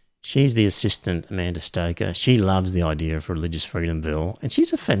General. She's the assistant, Amanda Stoker. She loves the idea of a Religious Freedom Bill, and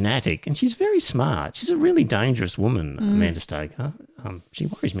she's a fanatic, and she's very smart. She's a really dangerous woman, Amanda Stoker. She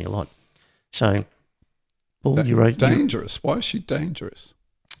worries me a lot. So, Paul, you wrote... Dangerous? Why is she dangerous?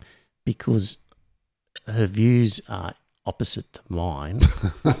 Because her views are opposite to mine,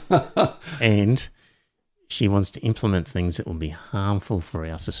 and she wants to implement things that will be harmful for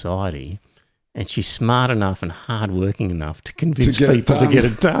our society, and she's smart enough and hardworking enough to convince people to get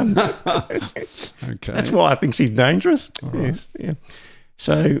it done. Okay. That's why I think she's dangerous. Yes, yeah.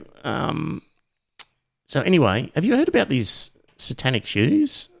 So, so anyway, have you heard about these satanic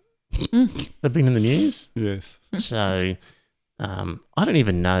shoes? They've been in the news. Yes. So, I don't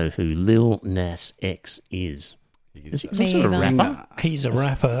even know who Lil Nas X is. Is he some sort of rapper? He's a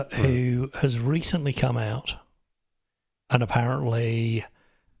rapper who has recently come out, and apparently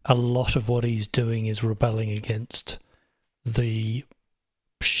a lot of what he's doing is rebelling against the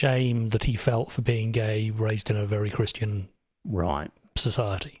shame that he felt for being gay, raised in a very Christian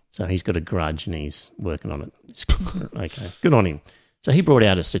society. So he's got a grudge and he's working on it. Okay, good on him. So he brought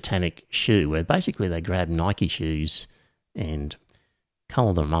out a satanic shoe where basically they grab Nike shoes and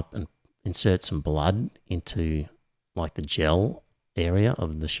colour them up and insert some blood into like the gel area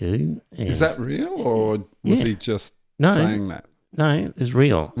of the shoe. And is that real, or was he just saying that? No, it's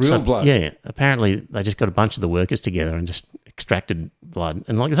real. Real blood? Yeah. Apparently they just got a bunch of the workers together and just extracted blood.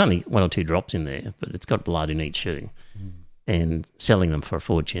 And like there's only 1 or 2 drops in there, but it's got blood in each shoe. And selling them for a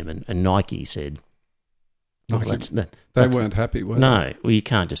fortune. And Nike said... They weren't happy, were they? No, well, you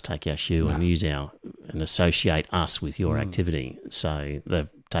can't just take our shoe and use and associate us with your activity. So they've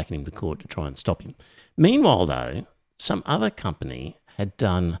taken him to court to try and stop him. Meanwhile, though, some other company had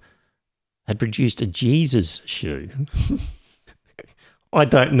produced a Jesus shoe. I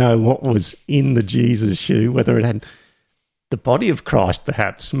don't know what was in the Jesus shoe, whether it had the body of Christ,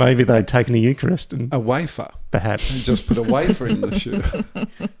 perhaps. Maybe they'd taken the Eucharist and... A wafer. Perhaps. And just put a wafer in the shoe.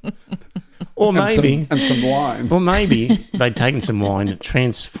 Or maybe... And some wine. Or maybe they'd taken some wine and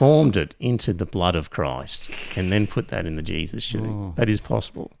transformed it into the blood of Christ and then put that in the Jesus shoe. Oh. That is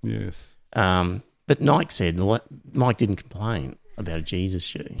possible. Yes. But Nike said... Mike didn't complain about a Jesus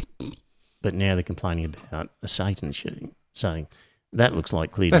shoe, but now they're complaining about a Satan shoe, saying... That looks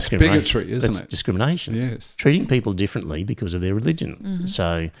like clear discrimination. That's bigotry, isn't it? That's discrimination. Yes. Treating people differently because of their religion. Mm-hmm.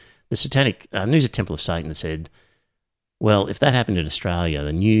 So the Satanic News of Temple of Satan said, well, if that happened in Australia,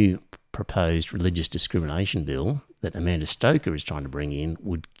 the new proposed religious discrimination bill that Amanda Stoker is trying to bring in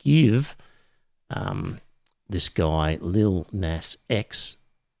would give this guy, Lil Nas X,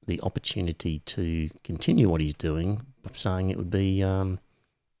 the opportunity to continue what he's doing, saying it would be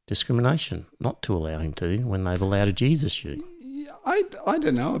discrimination not to allow him to when they've allowed a Jesus shoe. I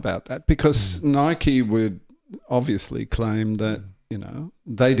don't know about that, because Nike would obviously claim that,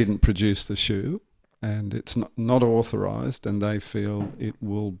 they didn't produce the shoe and it's not authorised, and they feel it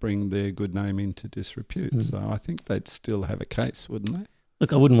will bring their good name into disrepute. So I think they'd still have a case, wouldn't they?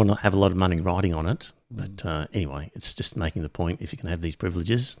 Look, I wouldn't want to have a lot of money riding on it, but anyway, it's just making the point, if you can have these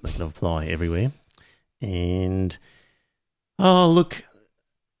privileges, they can apply everywhere. And, look...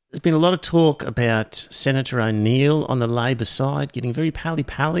 There's been a lot of talk about Senator O'Neill on the Labor side getting very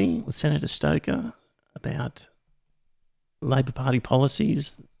pally-pally with Senator Stoker about Labor Party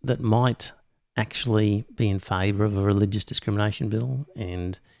policies that might actually be in favour of a religious discrimination bill,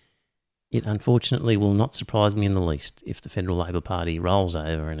 and it unfortunately will not surprise me in the least if the Federal Labor Party rolls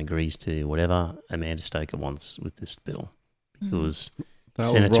over and agrees to whatever Amanda Stoker wants with this bill, because... They'll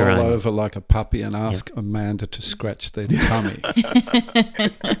Senator roll over like a puppy and ask Amanda to scratch their tummy.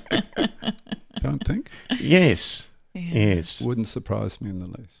 Don't think? Yes. Yes. Wouldn't surprise me in the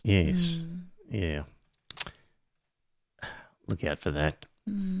least. Yes. Yeah. Look out for that.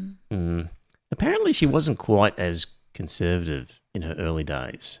 Apparently she wasn't quite as conservative in her early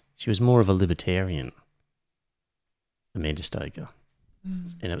days. She was more of a libertarian, Amanda Stoker.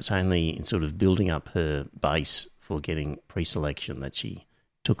 And it was only in sort of building up her base for getting pre-selection that she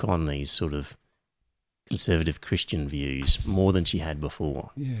took on these sort of conservative Christian views more than she had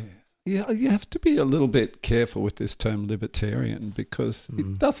before. Yeah, you have to be a little bit careful with this term libertarian, because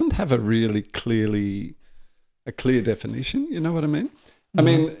it doesn't have a really clear definition. You know what I mean? I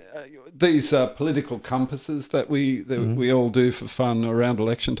mean, these political compasses that we all do for fun around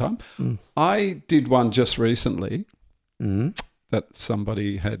election time. I did one just recently that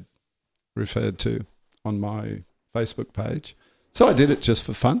somebody had referred to on my Facebook page. So I did it just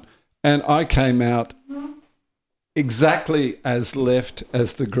for fun, and I came out exactly as left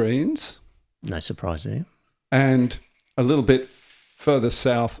as the Greens. No surprise there. And a little bit further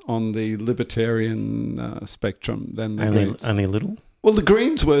south on the libertarian spectrum than the Greens. Only a little? Well, the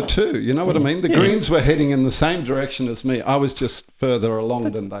Greens were too, you know what I mean? The Greens were heading in the same direction as me. I was just further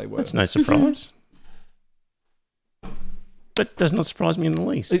along than they were. That's no surprise. But does not surprise me in the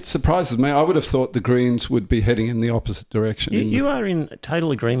least. It surprises me. I would have thought the Greens would be heading in the opposite direction. You are in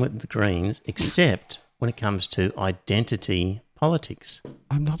total agreement with the Greens, except when it comes to identity politics.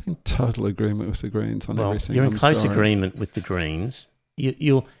 I'm not in total agreement with the Greens on everything. You're in close agreement with the Greens.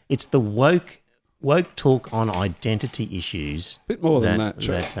 It's the woke talk on identity issues. A bit more than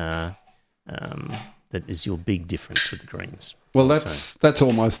that, that is your big difference with the Greens. Well, that's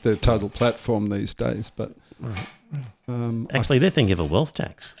almost their total platform these days, but... Actually, they're thinking of a wealth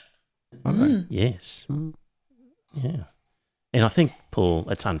tax. Are they? Yes. Yeah. And I think, Paul,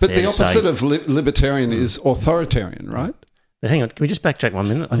 that's unfair to say. But the opposite of libertarian is authoritarian, right? But hang on, can we just backtrack 1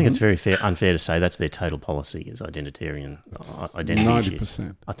 minute? I think it's very unfair to say that's their total policy is identity 90%. issues.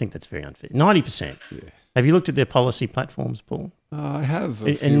 I think that's very unfair. 90%. Yeah. Have you looked at their policy platforms, Paul? I have.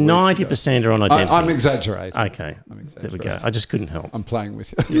 And 90% are on identity. I'm exaggerating. Okay. There we go. I just couldn't help. I'm playing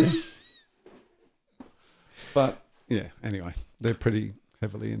with you. Yeah. But, yeah, anyway, they're pretty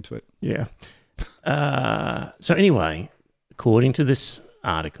heavily into it. Yeah. So anyway, according to this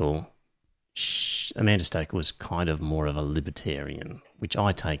article, Amanda Stoker was kind of more of a libertarian, which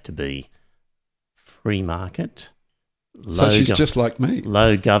I take to be free market. So she's just like me.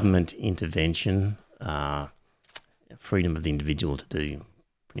 Low government intervention, freedom of the individual to do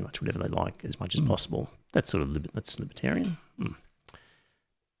pretty much whatever they like as much as possible. That's that's libertarian.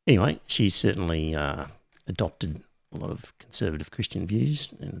 Anyway, she's certainly adopted a lot of conservative Christian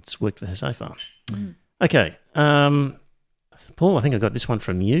views, and it's worked for her so far. Okay, Paul, I think I got this one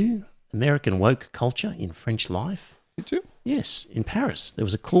from you. American woke culture in French life. Did you? Yes, in Paris. There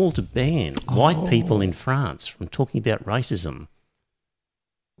was a call to ban white people in France from talking about racism,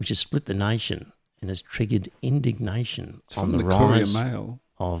 which has split the nation and has triggered indignation on the rise Courier Mail.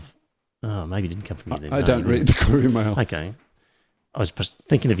 Of... Oh, maybe it didn't come from you then. I don't read the Courier Mail. Okay. I was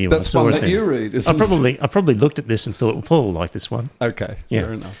thinking of you That's when I saw one it. that you read, isn't I probably looked at this and thought, well, Paul will like this one. Okay,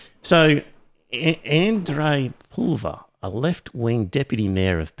 fair enough. So, André Pulver, a left-wing deputy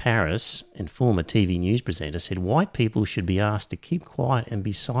mayor of Paris and former TV news presenter, said white people should be asked to keep quiet and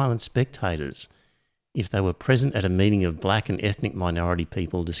be silent spectators if they were present at a meeting of black and ethnic minority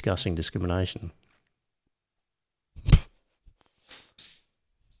people discussing discrimination.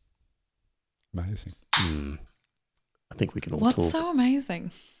 Amazing. I think we can all talk. What's so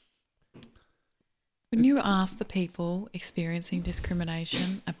amazing? When you ask the people experiencing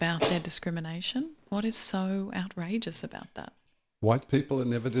discrimination about their discrimination, what is so outrageous about that? White people are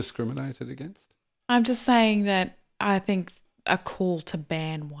never discriminated against? I'm just saying that I think a call to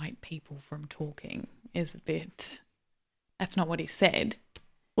ban white people from talking is a bit... That's not what he said.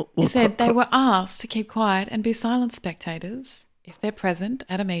 He said they were asked to keep quiet and be silent spectators if they're present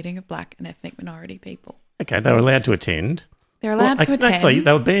at a meeting of black and ethnic minority people. Okay, they were allowed to attend. They're allowed to attend. Actually,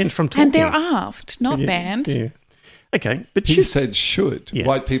 they were banned from talking. And they're asked, not banned. Yeah. Okay, but he said should. Yeah.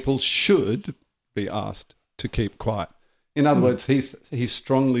 White people should be asked to keep quiet. In other words, he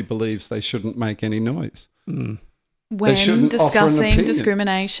strongly believes they shouldn't make any noise. When discussing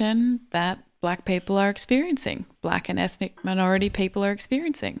discrimination that black people are experiencing, black and ethnic minority people are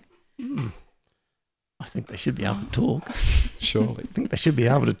experiencing. I think they should be able to talk. Surely. I think they should be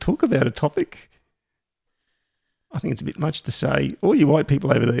able to talk about a topic. I think it's a bit much to say, all you white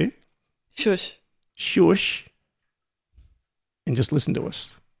people over there. Shush. Shush. And just listen to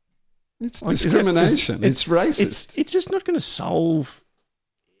us. It's discrimination. It's racist. It's just not going to solve...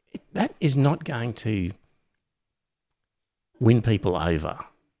 That is not going to win people over.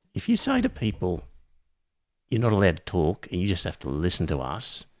 If you say to people, you're not allowed to talk and you just have to listen to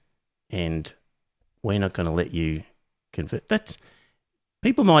us and we're not going to let you convert...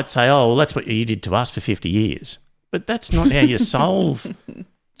 People might say, oh, well, that's what you did to us for 50 years. But that's not how you solve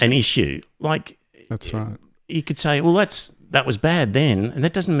an issue. Like, that's right. You could say, well, that was bad then, and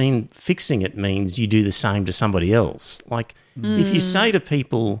that doesn't mean fixing it means you do the same to somebody else. Like, if you say to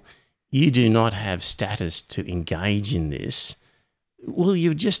people, you do not have status to engage in this, well,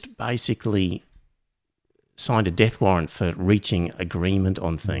 you've just basically signed a death warrant for reaching agreement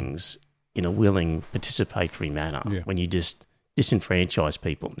on things in a willing, participatory manner when you just disenfranchise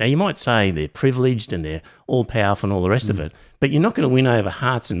people. Now, you might say they're privileged and they're all-powerful and all the rest of it, but you're not going to win over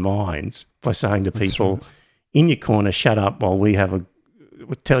hearts and minds by saying to people, in your corner, shut up while we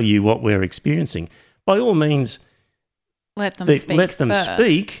tell you what we're experiencing. By all means, let them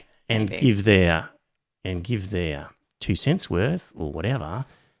speak and give their 2 cents worth or whatever.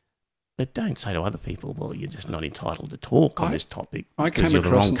 But don't say to other people, well, you're just not entitled to talk on this topic because you're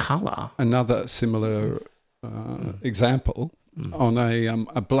the wrong colour. Another similar example on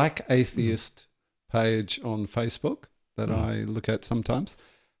a black atheist page on Facebook that I look at sometimes,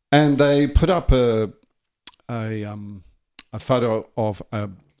 and they put up a photo of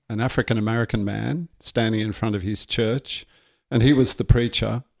an African American man standing in front of his church, and he was the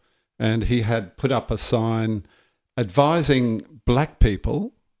preacher, and he had put up a sign advising black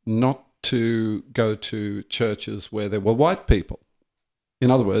people not to go to churches where there were white people. In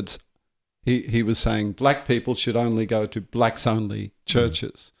other words, he was saying black people should only go to blacks-only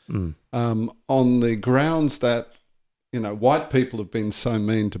churches on the grounds that, white people have been so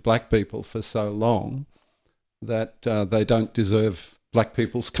mean to black people for so long that they don't deserve black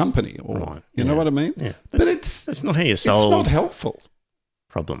people's company, or you know what I mean? Yeah. But it's not how you solve. It's not helpful.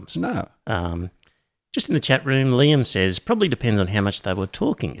 Problems. No. Just in the chat room, Liam says, probably depends on how much they were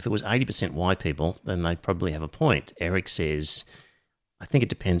talking. If it was 80% white people, then they'd probably have a point. Eric says, I think it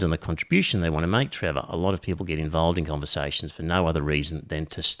depends on the contribution they want to make, Trevor. A lot of people get involved in conversations for no other reason than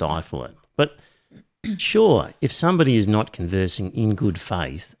to stifle it. But sure, if somebody is not conversing in good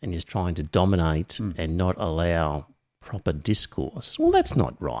faith and is trying to dominate and not allow proper discourse, well, that's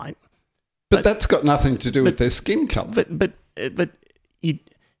not right. But that's got nothing to do with their skin colour. But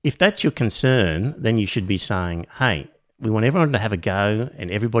if that's your concern, then you should be saying, hey, we want everyone to have a go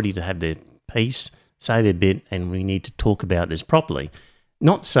and everybody to have their piece, say their bit, and we need to talk about this properly.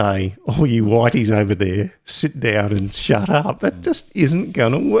 Not say, oh, you whiteys over there, sit down and shut up. That just isn't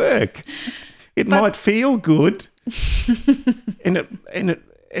going to work. It might feel good and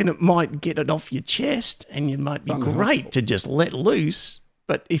it might get it off your chest and it might be great to just let loose.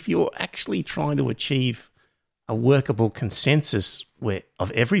 But if you're actually trying to achieve a workable consensus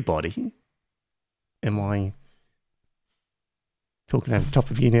of everybody, am I talking over the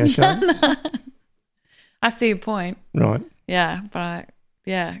top of you now, Shane? No. I see your point. Right. Yeah, but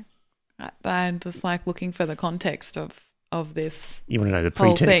I'm just like looking for the context of this. You want to know the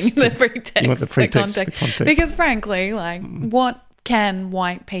whole pretext. Thing, the pretext. You want the pretext, the context. The context. Because frankly, like, what can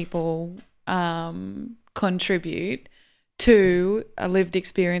white people contribute to a lived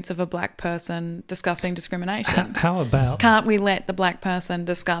experience of a black person discussing discrimination? How about... Can't we let the black person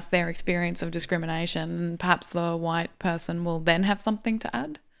discuss their experience of discrimination and perhaps the white person will then have something to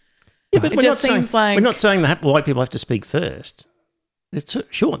add? Yeah, but it just seems like... We're not saying that white people have to speak first.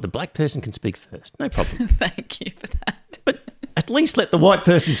 Sure, the black person can speak first. No problem. Thank you for that. But at least let the white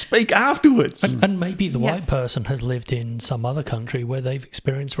person speak afterwards. And maybe the white person has lived in some other country where they've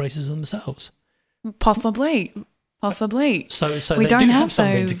experienced racism themselves. Possibly. So we they don't have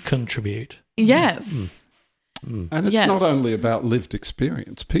something to contribute. Yes. And it's not only about lived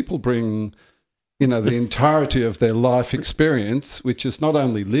experience. People bring, the entirety of their life experience, which is not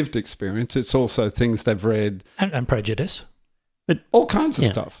only lived experience, it's also things they've read. And prejudice. But all kinds of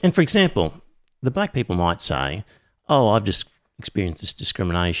stuff. And for example, the black people might say, oh, I've just experienced this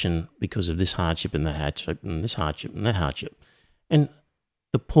discrimination because of this hardship and that hardship and this hardship and that hardship. And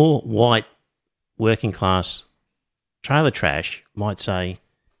the poor white working class trailer trash might say,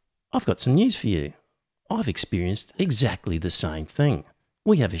 I've got some news for you. I've experienced exactly the same thing.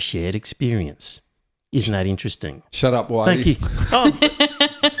 We have a shared experience. Isn't that interesting? Shut up, Whitey. Thank you.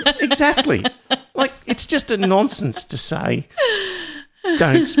 Oh, exactly. Like, it's just a nonsense to say,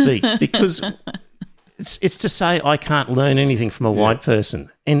 don't speak, because it's to say I can't learn anything from a white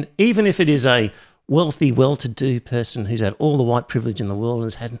person. And even if it is a wealthy, well-to-do person who's had all the white privilege in the world and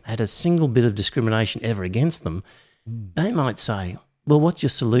has hadn't had a single bit of discrimination ever against them, they might say, well, what's your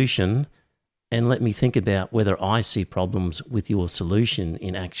solution? And let me think about whether I see problems with your solution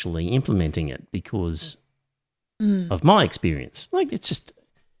in actually implementing it because of my experience. Like, it's just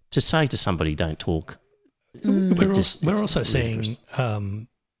to say to somebody, don't talk. We're also seeing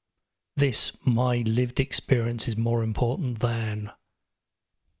this, my lived experience is more important than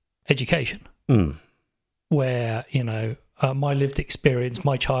education. Where, my lived experience,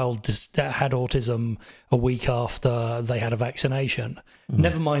 my child had autism a week after they had a vaccination.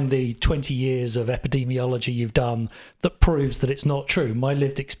 Never mind the 20 years of epidemiology you've done that proves that it's not true. My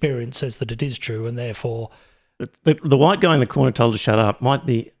lived experience says that it is true, and therefore... The white guy in the corner told to shut up might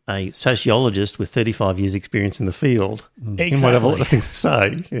be a sociologist with 35 years' experience in the field. Exactly. He might have a lot of things to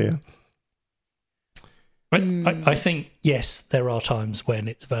say, yeah. I think, yes, there are times when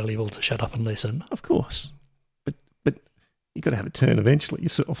it's valuable to shut up and listen. Of course. But you've got to have a turn eventually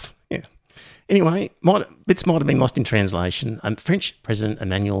yourself. Yeah. Anyway, bits might have been lost in translation. French President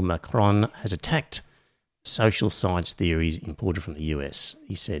Emmanuel Macron has attacked social science theories imported from the US.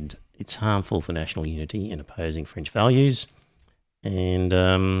 He said it's harmful for national unity and opposing French values. And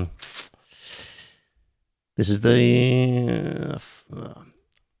this is the...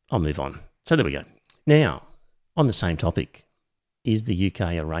 I'll move on. So there we go. Now, on the same topic, is the UK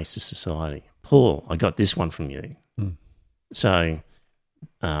a racist society? Paul, I got this one from you. So...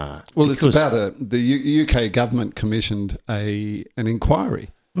 it's about the UK government commissioned an inquiry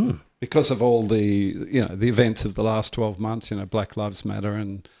because of all the the events of the last 12 months, Black Lives Matter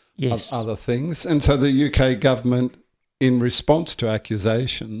and other things. And so the UK government, in response to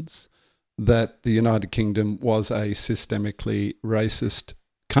accusations that the United Kingdom was a systemically racist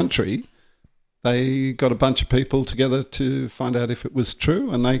country, they got a bunch of people together to find out if it was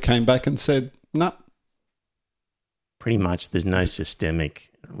true, and they came back and said, no. Pretty much there's no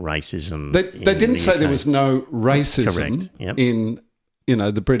systemic racism. They didn't say there was no racism in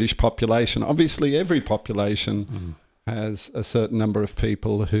the British population. Obviously, every population has a certain number of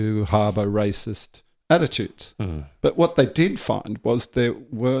people who harbour racist attitudes. But what they did find was there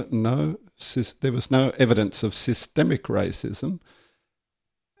was no evidence of systemic racism.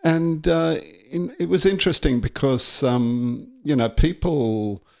 And it was interesting because,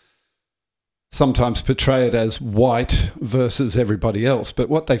 people sometimes portray it as white versus everybody else. But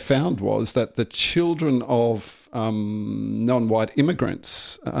what they found was that the children of non-white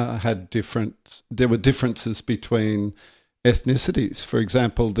immigrants there were differences between ethnicities. For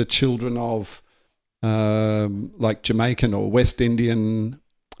example, the children of like Jamaican or West Indian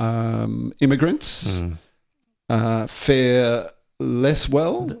immigrants fare less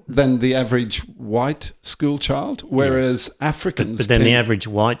well than the average white school child, whereas Africans... But then the average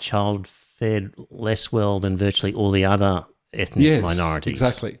white child fared less well than virtually all the other ethnic minorities.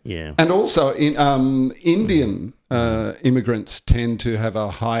 Exactly. Yeah. And also in Indian immigrants tend to have a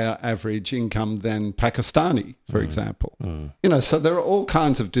higher average income than Pakistani, for example. So there are all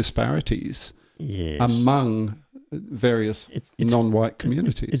kinds of disparities among various non-white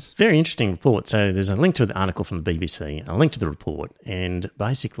communities. It's a very interesting report. So there's a link to the article from the BBC, a link to the report, and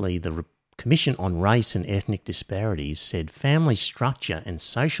basically the Commission on Race and Ethnic Disparities said family structure and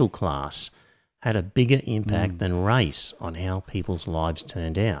social class had a bigger impact than race on how people's lives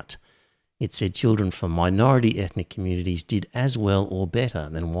turned out. It said children from minority ethnic communities did as well or better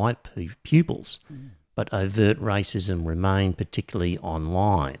than white pupils, but overt racism remained, particularly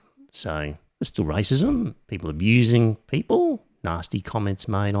online. So there's still racism, people abusing people, nasty comments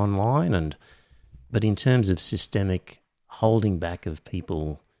made online, but in terms of systemic holding back of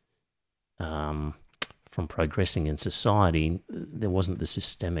people from progressing in society, there wasn't the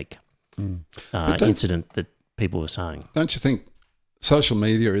systemic incident that people were saying. Don't you think social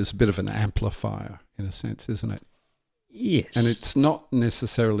media is a bit of an amplifier in a sense, isn't it? Yes. And it's not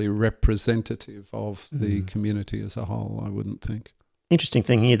necessarily representative of the community as a whole, I wouldn't think. Interesting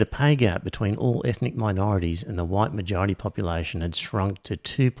thing here, the pay gap between all ethnic minorities and the white majority population had shrunk to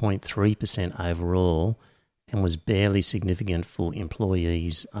 2.3% overall and was barely significant for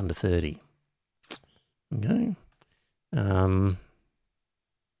employees under 30. Okay.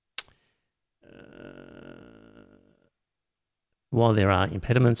 While there are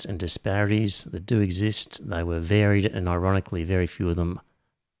impediments and disparities that do exist, they were varied, and ironically, very few of them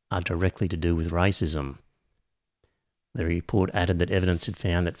are directly to do with racism. The report added that evidence had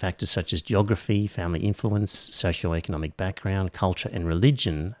found that factors such as geography, family influence, socioeconomic background, culture and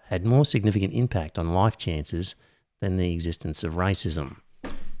religion had more significant impact on life chances than the existence of racism.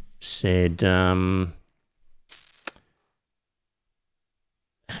 Said, Tony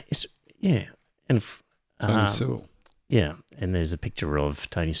Sewell. Yeah, and there's a picture of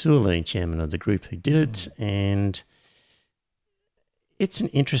Tony Sewell, the chairman of the group who did it, and it's an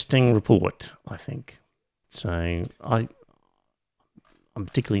interesting report, I think. So I'm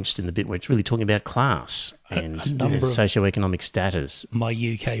particularly interested in the bit where it's really talking about class and socioeconomic status. My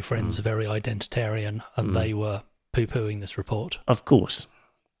UK friends are very identitarian, and they were poo-pooing this report. Of course.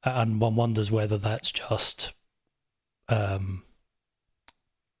 And one wonders whether that's just, what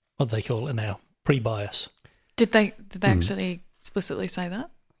do they call it now? Pre-bias. Did they actually explicitly say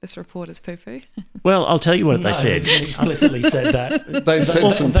that? This report is poo-poo? Well, I'll tell you what they said. They explicitly said that. They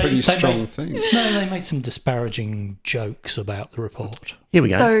said some pretty strong things. No, they made some disparaging jokes about the report. Here we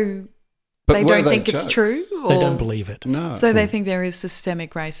go. So they don't think it's true? Or? They don't believe it. No. So they think there is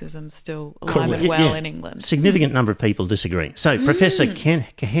systemic racism still alive and well in England? Significant number of people disagree. So Professor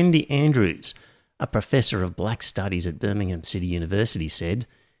Kehinde Andrews, a professor of black studies at Birmingham City University, said,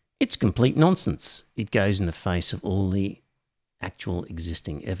 "It's complete nonsense. It goes in the face of all the actual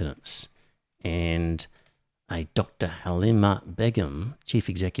existing evidence." And a Dr. Halima Begum, chief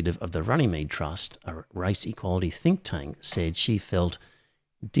executive of the Runnymede Trust, a race equality think tank, said she felt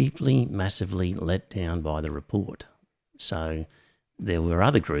deeply, massively let down by the report. So there were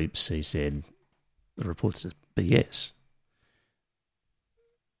other groups who said the report's BS.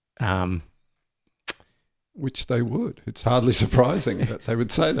 Which they would. It's hardly surprising that they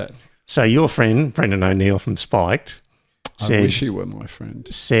would say that. So your friend, Brendan O'Neill from Spiked, I wish he were my friend.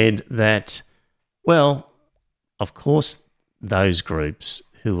 Said that, well, of course, those groups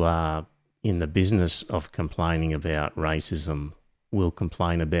who are in the business of complaining about racism will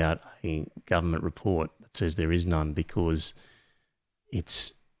complain about a government report that says there is none because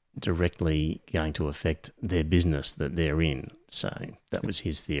it's directly going to affect their business that they're in. So that was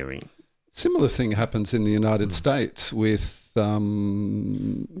his theory. Similar thing happens in the United States with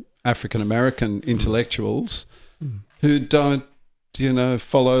African-American intellectuals who don't,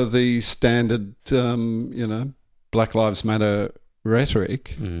 follow the standard, Black Lives Matter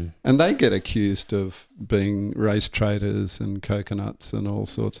rhetoric, and they get accused of being race traitors and coconuts and all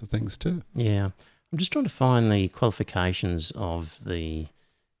sorts of things too. Yeah. I'm just trying to find the qualifications of the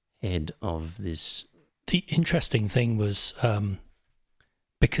head of this. The interesting thing was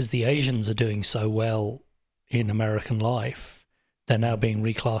because the Asians are doing so well in American life, they're now being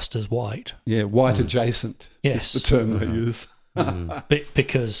reclassed as white. Yeah, white adjacent is the term they use.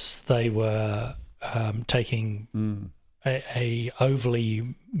 Because they were taking a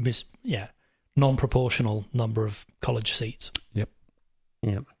overly non-proportional number of college seats. Yep.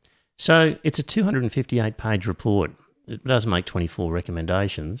 So it's a 258-page report. It does make 24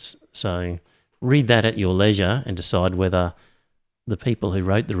 recommendations. So read that at your leisure and decide whether the people who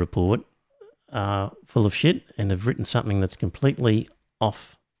wrote the report are full of shit and have written something that's completely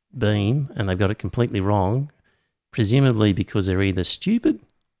off beam and they've got it completely wrong, presumably because they're either stupid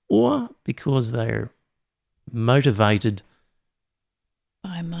or because they're motivated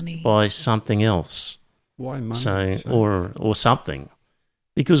by money, by something else. Why money? So, or something.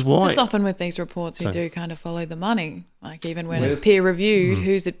 Because why? Just often with these reports, you do kind of follow the money. Like even when it's peer reviewed,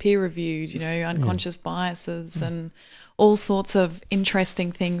 who's it peer reviewed? You know, unconscious biases and all sorts of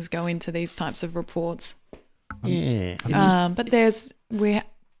interesting things go into these types of reports. Yeah. But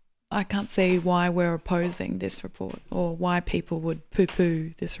I can't see why we're opposing this report or why people would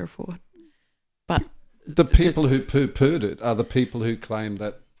poo-poo this report. But the people who poo-pooed it are the people who claim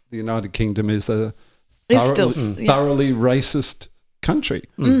that the United Kingdom is a thoroughly racist country.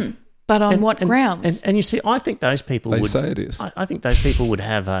 But on what grounds? And you see, I think those people would say it is. I think those people would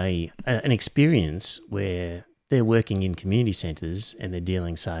have an experience where they're working in community centres and they're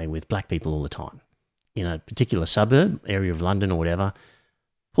dealing, say, with black people all the time. In a particular suburb, area of London or whatever,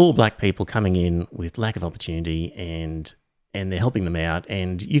 poor black people coming in with lack of opportunity and they're helping them out.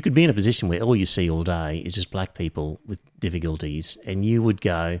 And you could be in a position where all you see all day is just black people with difficulties, and you would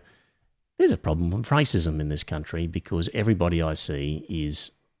go, there's a problem with racism in this country because everybody I see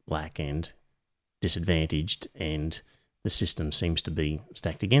is black and disadvantaged and the system seems to be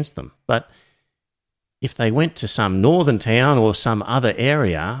stacked against them. But if they went to some northern town or some other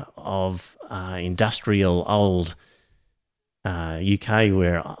area of industrial old UK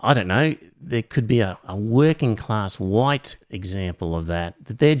where, I don't know, there could be a working class white example of that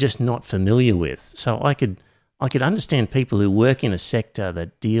they're just not familiar with. So I could understand people who work in a sector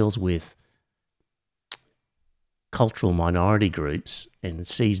that deals with cultural minority groups and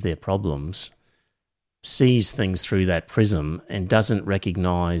sees their problems, sees things through that prism and doesn't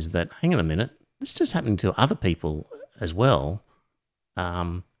recognise that, hang on a minute, this is just happening to other people as well.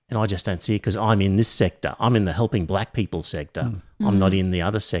 And I just don't see it because I'm in this sector. I'm in the helping black people sector. I'm not in the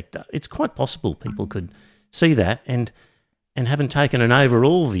other sector. It's quite possible people could see that and haven't taken an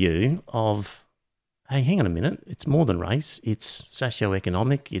overall view of, hey, hang on a minute, it's more than race. It's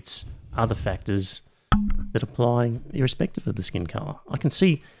socioeconomic. It's other factors that apply irrespective of the skin colour. I can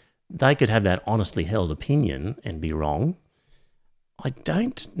see they could have that honestly held opinion and be wrong. I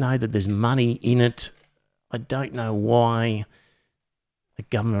don't know that there's money in it. I don't know why a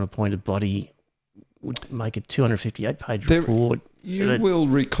government-appointed body would make a 258-page report. You will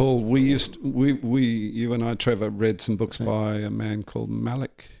recall you and I, Trevor, read some books by a man called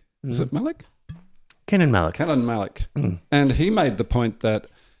Malik. Is it Malik? Kenan Malik. Kenan Malik. And he made the point that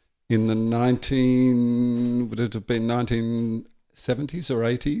in the 1970s or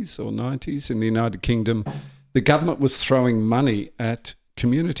 80s or 90s in the United Kingdom, the government was throwing money at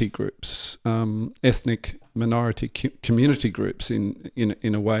community groups, ethnic minority community groups in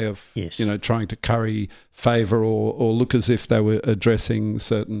a way of trying to curry favour or look as if they were addressing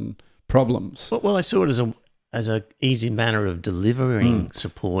certain problems. Well, I saw it as a easy manner of delivering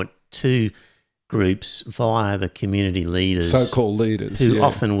support to groups via the community leaders, so-called leaders, who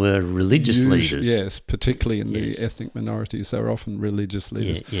often were religious leaders. Yes, particularly in the ethnic minorities, they're often religious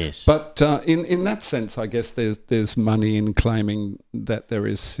leaders. Yes, but in that sense, I guess there's money in claiming that there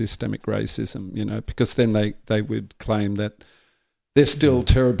is systemic racism. Because then they would claim that they're still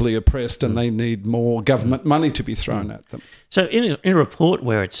terribly oppressed and they need more government money to be thrown at them. So in a report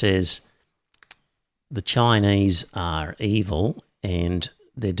where it says the Chinese are evil and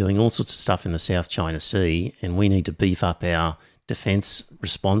they're doing all sorts of stuff in the South China Sea and we need to beef up our defence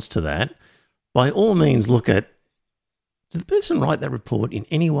response to that, by all means look at, did the person write that report in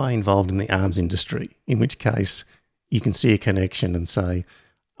any way involved in the arms industry? In which case you can see a connection and say,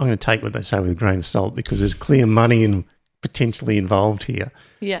 I'm going to take what they say with a grain of salt because there's clear money potentially involved here.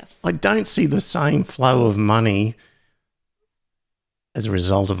 Yes. I don't see the same flow of money as a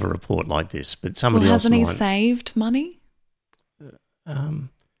result of a report like this, but somebody else might. Hasn't he saved money?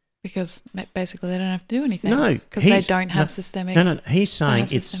 Because basically they don't have to do anything. No. Because they don't have systemic... No. He's saying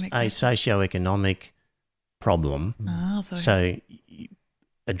it's a socio-economic problem. So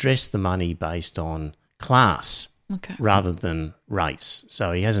address the money based on class rather than race.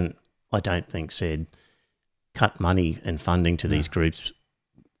 So he hasn't, I don't think, said cut money and funding to these groups.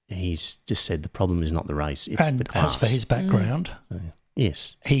 He's just said the problem is not the race, it's the class. As for his background,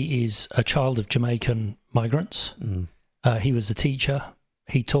 yes, he is a child of Jamaican migrants. He was a teacher.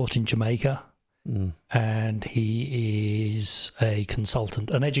 He taught in Jamaica, and he is a consultant,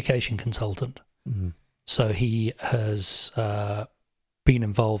 an education consultant. So he has been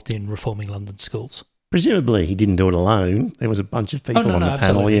involved in reforming London schools. Presumably he didn't do it alone. There was a bunch of people on the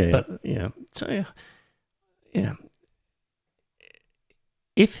panel.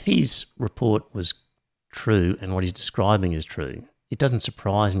 If his report was true and what he's describing is true, it doesn't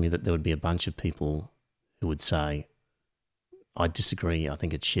surprise me that there would be a bunch of people who would say, I disagree, I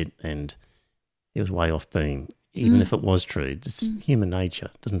think it's shit, and he was way off beam. Even if it was true, it's human nature.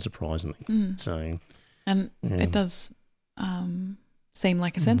 It doesn't surprise me. It does seem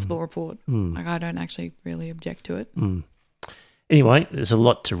like a sensible report. Like, I don't actually really object to it. Anyway, there's a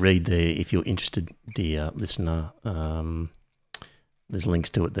lot to read there. If you're interested, dear listener, there's links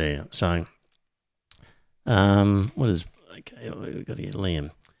to it there. So, we've got here,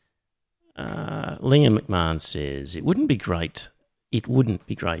 Liam. Liam McMahon says, it wouldn't be great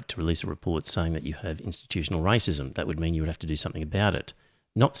to release a report saying that you have institutional racism. That would mean you would have to do something about it.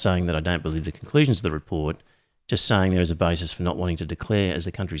 Not saying that I don't believe the conclusions of the report, just saying there is a basis for not wanting to declare as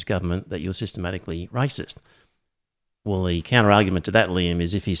the country's government that you're systematically racist. Well, the counter-argument to that, Liam,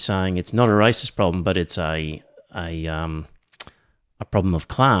 is if he's saying it's not a racist problem, but it's a problem of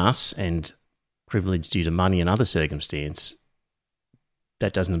class and privilege due to money and other circumstance,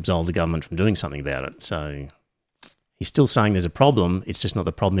 that doesn't absolve the government from doing something about it. So he's still saying there's a problem, it's just not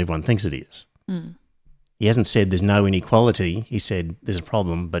the problem everyone thinks it is. He hasn't said there's no inequality. He said there's a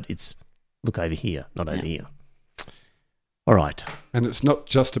problem, but it's look over here, not over here. All right. And it's not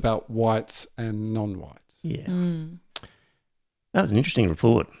just about whites and non-whites. Yeah. That was an interesting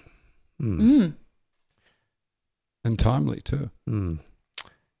report. And timely too. We're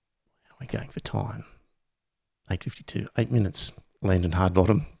going for time. 8:52, 8 minutes. Landon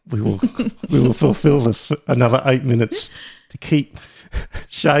Hardbottom. We will fulfil another 8 minutes to keep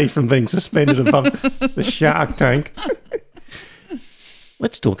Shay from being suspended above the shark tank.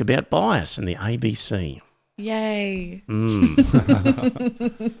 Let's talk about bias and the ABC. Yay.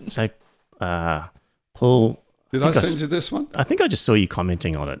 So, Paul... Did I send you this one? I think I just saw you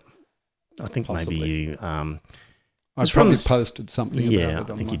commenting on it. I think Possibly. Maybe you... I probably posted something about it on my page.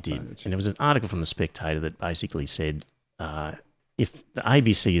 Yeah, I think you did. And it was an article from The Spectator that basically said, if the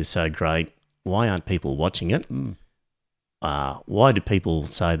ABC is so great, why aren't people watching it? Why do people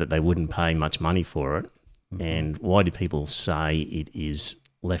say that they wouldn't pay much money for it? And why do people say it is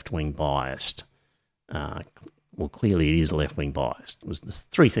left-wing biased? Well, clearly it is left-wing biased. It was the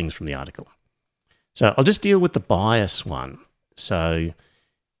three things from the article. So I'll just deal with the bias one. So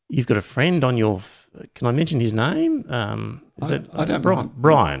you've got a friend on your... Can I mention his name? I don't know.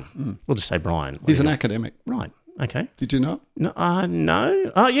 Brian. We'll just say Brian. He's an academic. Right. Okay. Did you know? No.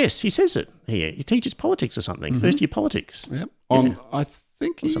 No. Oh, yes, he says it here. He teaches politics or something, first-year politics. Yep. I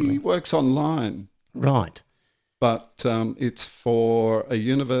think he works online. Right. But it's for a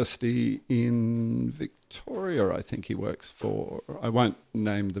university in Victoria, I think he works for. I won't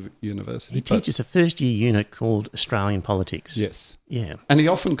name the university. He teaches a first-year unit called Australian Politics. Yes. Yeah. And he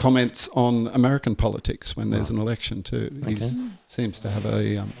often comments on American politics when there's an election too. Okay. He seems to have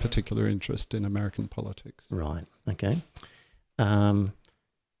a particular interest in American politics. Right. Okay.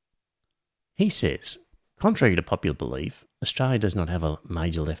 He says, contrary to popular belief, Australia does not have a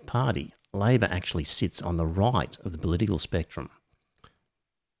major left party. Labor actually sits on the right of the political spectrum.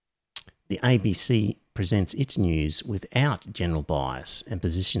 The ABC presents its news without general bias and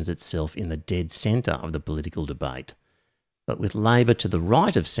positions itself in the dead centre of the political debate. But with Labor to the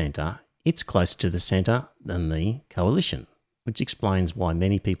right of centre, it's closer to the centre than the coalition, which explains why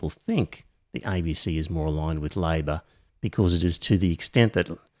many people think the ABC is more aligned with Labor because it is to the extent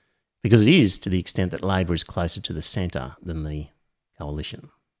that Labor is closer to the centre than the coalition.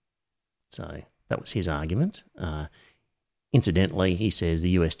 So that was his argument. Incidentally, he says the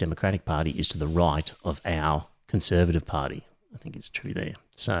US Democratic Party is to the right of our Conservative Party. I think it's true there.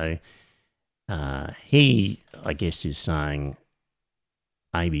 So he, I guess, is saying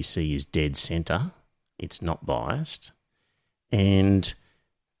ABC is dead centre. It's not biased. And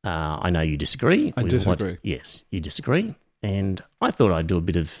I know you disagree. I disagree. Yes, you disagree. And I thought I'd do a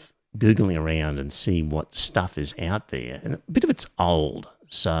bit of Googling around and see what stuff is out there. And a bit of it's old.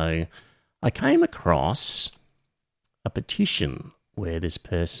 So I came across a petition where this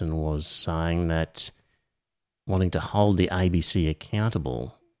person was saying that wanting to hold the ABC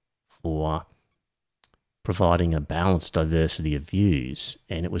accountable for providing a balanced diversity of views.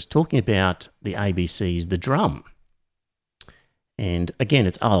 And it was talking about the ABC's The Drum. And again,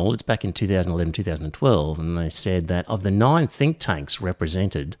 it's old. It's back in 2011, 2012. And they said that of the 9 think tanks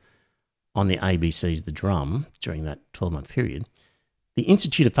represented on the ABC's The Drum during that 12-month period, the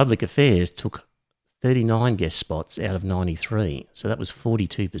Institute of Public Affairs took 39 guest spots out of 93. So that was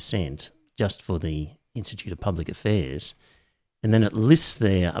 42% just for the Institute of Public Affairs. And then it lists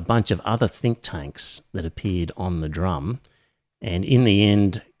there a bunch of other think tanks that appeared on The Drum. And in the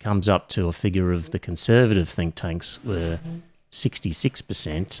end, comes up to a figure of the conservative think tanks were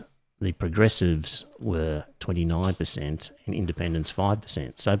 66%, the progressives were 29%, and independents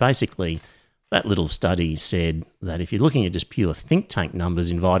 5%. So basically, that little study said that if you're looking at just pure think tank numbers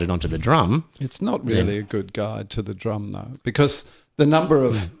invited onto The Drum... It's not really a good guide to The Drum, though, because the number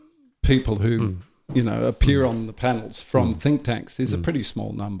of people who... appear on the panels from think tanks is a pretty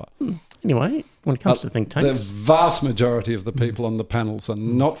small number. Anyway, when it comes to think tanks... The vast majority of the people on the panels are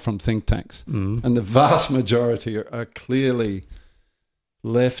not from think tanks. And the vast majority are clearly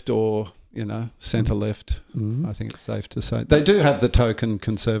left or, centre-left, I think it's safe to say. They do have the token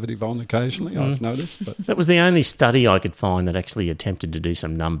conservative on occasionally, I've noticed. But that was the only study I could find that actually attempted to do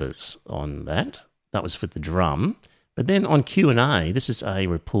some numbers on that. That was for The Drum. But then on Q&A, this is a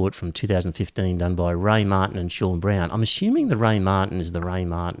report from 2015 done by Ray Martin and Sean Brown. I'm assuming the Ray Martin is the Ray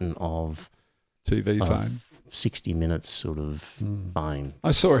Martin of TV fame. 60 Minutes sort of fame.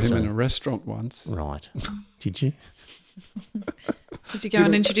 I saw him in a restaurant once. Right. Did you? Did you go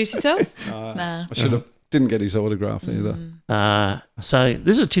and introduce yourself? Nah. I didn't get his autograph either. So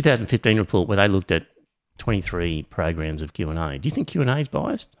this is a 2015 report where they looked at 23 programs of Q&A. Do you think Q&A is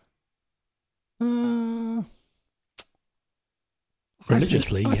biased?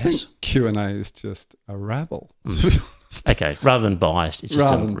 Religiously, I think Q&A is just a rabble. Okay, rather than biased, it's just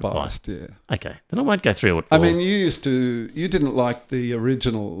rather than biased, yeah. Okay, then I won't go through it. I mean, you didn't like the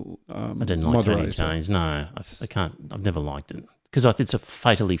original I didn't like moderator. Tony James. No, I can't. I've never liked it because it's a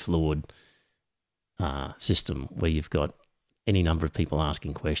fatally flawed system where you've got any number of people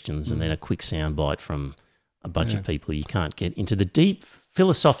asking questions and then a quick soundbite from a bunch of people. You can't get into the deep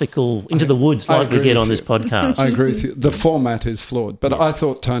philosophical, into the woods like we get on this podcast. I agree with you. The format is flawed, but yes. I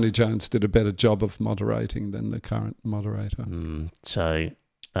thought Tony Jones did a better job of moderating than the current moderator. So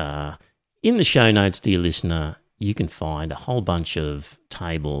in the show notes, dear listener, you can find a whole bunch of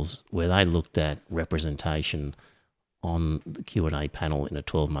tables where they looked at representation on the Q&A panel in a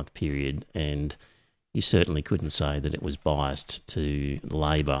 12-month period, and you certainly couldn't say that it was biased to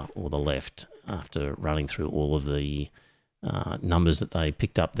Labor or the left after running through all of the numbers that they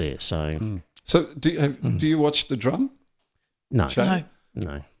picked up there. So do you watch The Drum? No.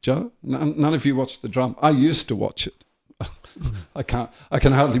 No. Joe? None of you watch The Drum? I used to watch it. I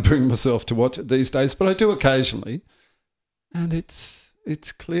can hardly bring myself to watch it these days, but I do occasionally. And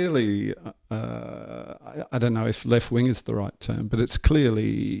it's clearly, I don't know if left wing is the right term, but it's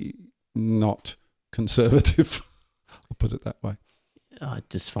clearly not conservative. I'll put it that way. I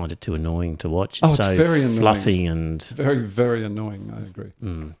just find it too annoying to watch. It's so very annoying. Fluffy and very, very annoying. I agree.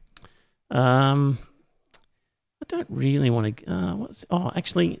 I don't really want to.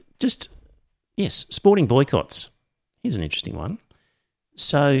 Actually, sporting boycotts. Here's an interesting one.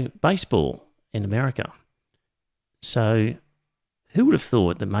 So, baseball in America. So, who would have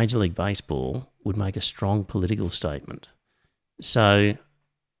thought that Major League Baseball would make a strong political statement? So,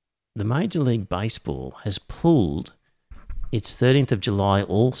 the Major League Baseball has pulled its 13th of July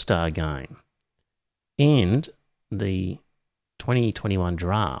All-Star game and the 2021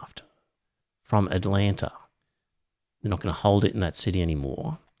 draft from Atlanta. They're not going to hold it in that city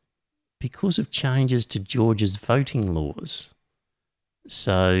anymore because of changes to Georgia's voting laws.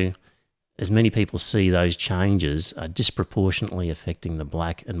 So, as many people see, those changes are disproportionately affecting the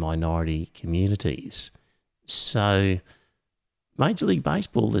black and minority communities. So, Major League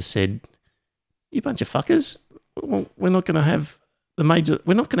Baseball has said, "You bunch of fuckers, well, we're not going to have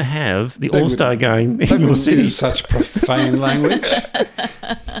the All-Star game in your city." Use such profane language.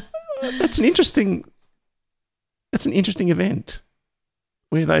 That's an interesting event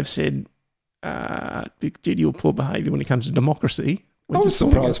where they've said, due to your poor behaviour when it comes to democracy. I was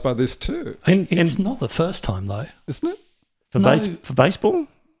surprised by this too. And it's not the first time, though. Isn't it? For baseball?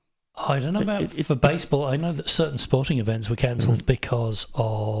 I don't know about for baseball. I know that certain sporting events were cancelled because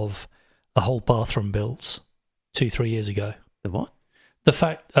of the whole bathroom bills 2-3 years ago. The what? The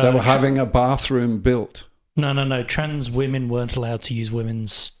fact... they were having a bathroom built. No. Trans women weren't allowed to use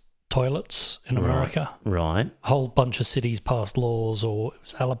women's toilets in America. Right. A whole bunch of cities passed laws, or it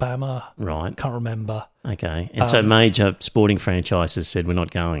was Alabama. Right. Can't remember. Okay. And so major sporting franchises said we're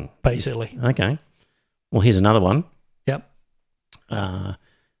not going. Basically. Okay. Well, here's another one. Yep.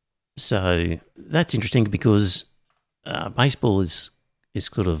 So that's interesting because baseball is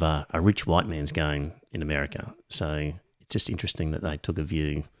sort of a rich white man's game in America. So it's just interesting that they took a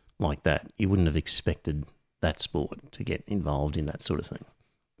view like that. You wouldn't have expected that sport to get involved in that sort of thing.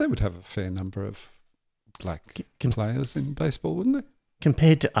 They would have a fair number of black players in baseball, wouldn't they?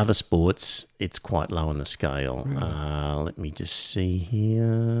 Compared to other sports, it's quite low on the scale. Really? Let me just see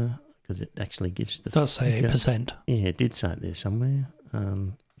here, because it actually gives the... It does say 8%. Yeah, it did say it there somewhere.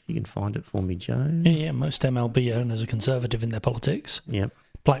 If you can find it for me, Joe. Yeah, most MLB owners are conservative in their politics. Yep.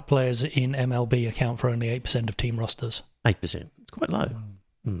 Black players in MLB account for only 8% of team rosters. 8%. It's quite low.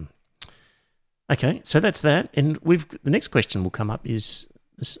 Mm. Okay, so that's that. And the next question will come up is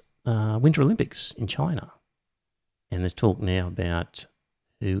this, Winter Olympics in China. And there's talk now about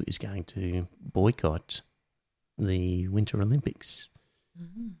who is going to boycott the Winter Olympics.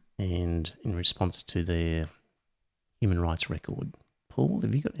 Mm-hmm. And in response to their human rights record. Paul,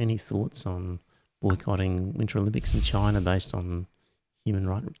 have you got any thoughts on boycotting Winter Olympics in China based on human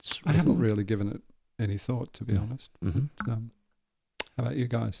rights record? I haven't really given it any thought, to be honest. Mm-hmm. How about you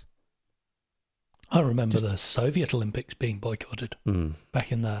guys? I remember the Soviet Olympics being boycotted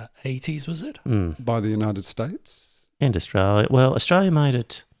back in the 80s, was it? By the United States? And Australia. Well, Australia made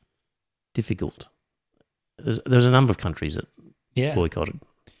it difficult. There's a number of countries that boycotted.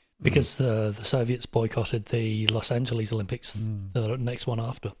 Because the Soviets boycotted the Los Angeles Olympics, the next one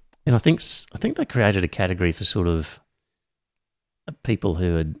after. And I think they created a category for sort of people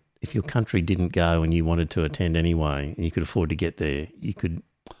who had, if your country didn't go and you wanted to attend anyway, and you could afford to get there, you could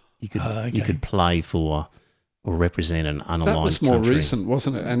play for or represent an unaligned country. That was more recent,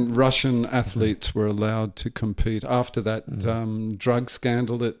 wasn't it? And Russian athletes were allowed to compete after that drug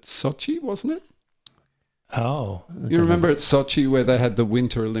scandal at Sochi, wasn't it? Oh. You remember at Sochi where they had the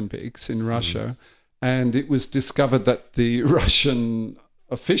Winter Olympics in Russia, and it was discovered that the Russian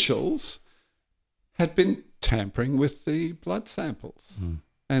officials had been tampering with the blood samples.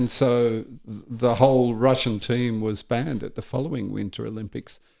 And so the whole Russian team was banned at the following Winter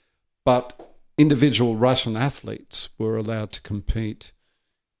Olympics. But individual Russian athletes were allowed to compete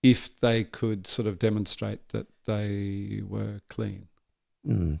if they could sort of demonstrate that they were clean.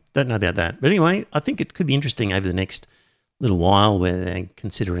 Don't know about that. But anyway, I think it could be interesting over the next little while where they're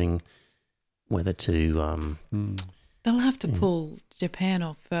considering whether to... They'll have to pull Japan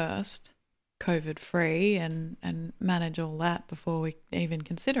off first, COVID-free, and manage all that before we even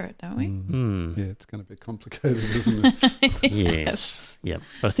consider it, don't we? Yeah, it's going to be complicated, isn't it? Yes. Yeah.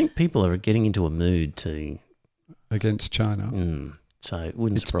 But I think people are getting into a mood to... Against China. So it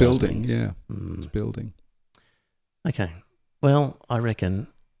wouldn't surprise building, me. Yeah. It's building. Okay. Well, I reckon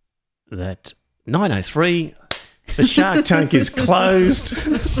that 9:03, the Shark Tank is closed.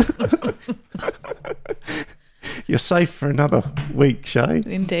 You're safe for another week, Shay.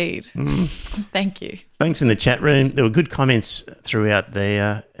 Indeed. Thank you. Thanks in the chat room. There were good comments throughout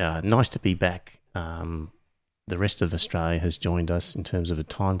there. Nice to be back. The rest of Australia has joined us in terms of a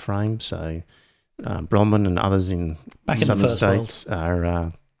time frame. So Bronwyn and others in southern states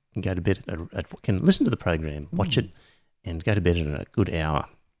are can go to bed can listen to the program, watch it, and go to bed in a good hour.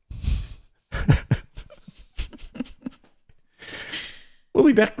 We'll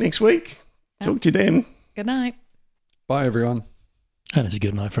be back next week. Talk to you then. Good night. Bye, everyone. And it's a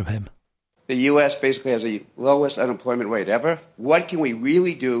good night from him. The U.S. basically has the lowest unemployment rate ever. What can we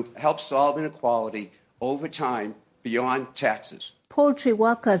really do to help solve inequality over time beyond taxes? Poultry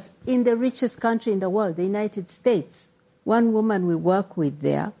workers in the richest country in the world, the United States. One woman we work with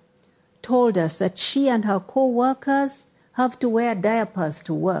there told us that she and her co-workers have to wear diapers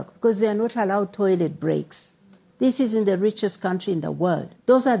to work because they are not allowed toilet breaks. This is in the richest country in the world.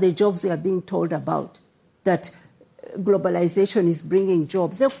 Those are the jobs we are being told about, that globalization is bringing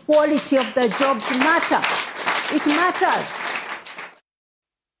jobs. The quality of the jobs matter. It matters.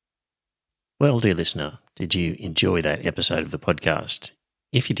 Well, dear listener, did you enjoy that episode of the podcast?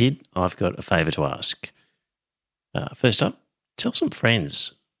 If you did, I've got a favour to ask. First up, tell some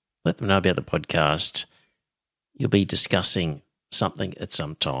friends. Let them know about the podcast. You'll be discussing something at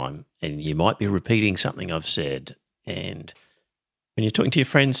some time, and you might be repeating something I've said. And when you're talking to your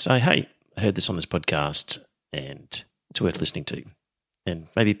friends, say, hey, I heard this on this podcast, and it's worth listening to. And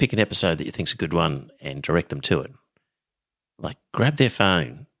maybe pick an episode that you think's a good one and direct them to it. Like grab their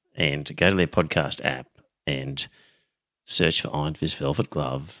phone and go to their podcast app and search for Iron Fist Velvet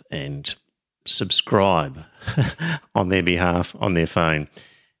Glove and subscribe on their behalf on their phone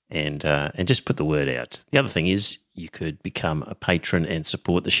and just put the word out. The other thing is you could become a patron and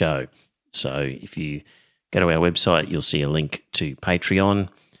support the show. So if you go to our website, you'll see a link to Patreon,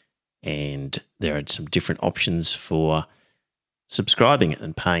 and there are some different options for subscribing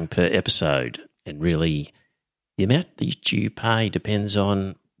and paying per episode. And really, the amount that you pay depends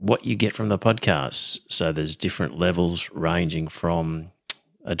on what you get from the podcast. So there's different levels ranging from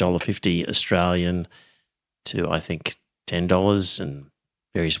 $1.50 Australian to, I think, $10 and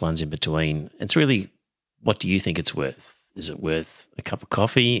various ones in between. It's really, what do you think it's worth? Is it worth a cup of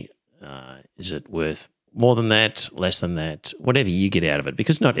coffee? Is it worth more than that, less than that? Whatever you get out of it,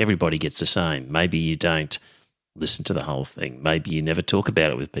 because not everybody gets the same. Maybe you don't listen to the whole thing. Maybe you never talk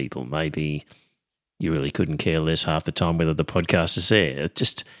about it with people. Maybe you really couldn't care less half the time whether the podcast is there.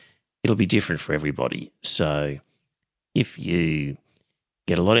 It'll be different for everybody. So if you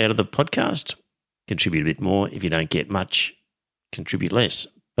get a lot out of the podcast, contribute a bit more. If you don't get much, contribute less.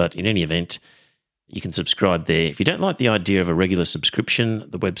 But in any event, you can subscribe there. If you don't like the idea of a regular subscription,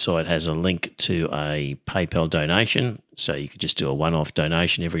 the website has a link to a PayPal donation, so you could just do a one-off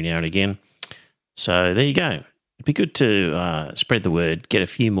donation every now and again. So there you go. It'd be good to spread the word, get a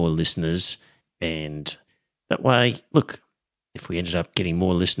few more listeners, and that way, look, if we ended up getting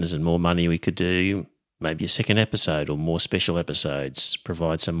more listeners and more money, we could do maybe a second episode or more special episodes,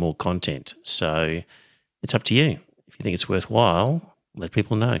 provide some more content. So it's up to you. If you think it's worthwhile, let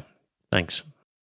people know. Thanks.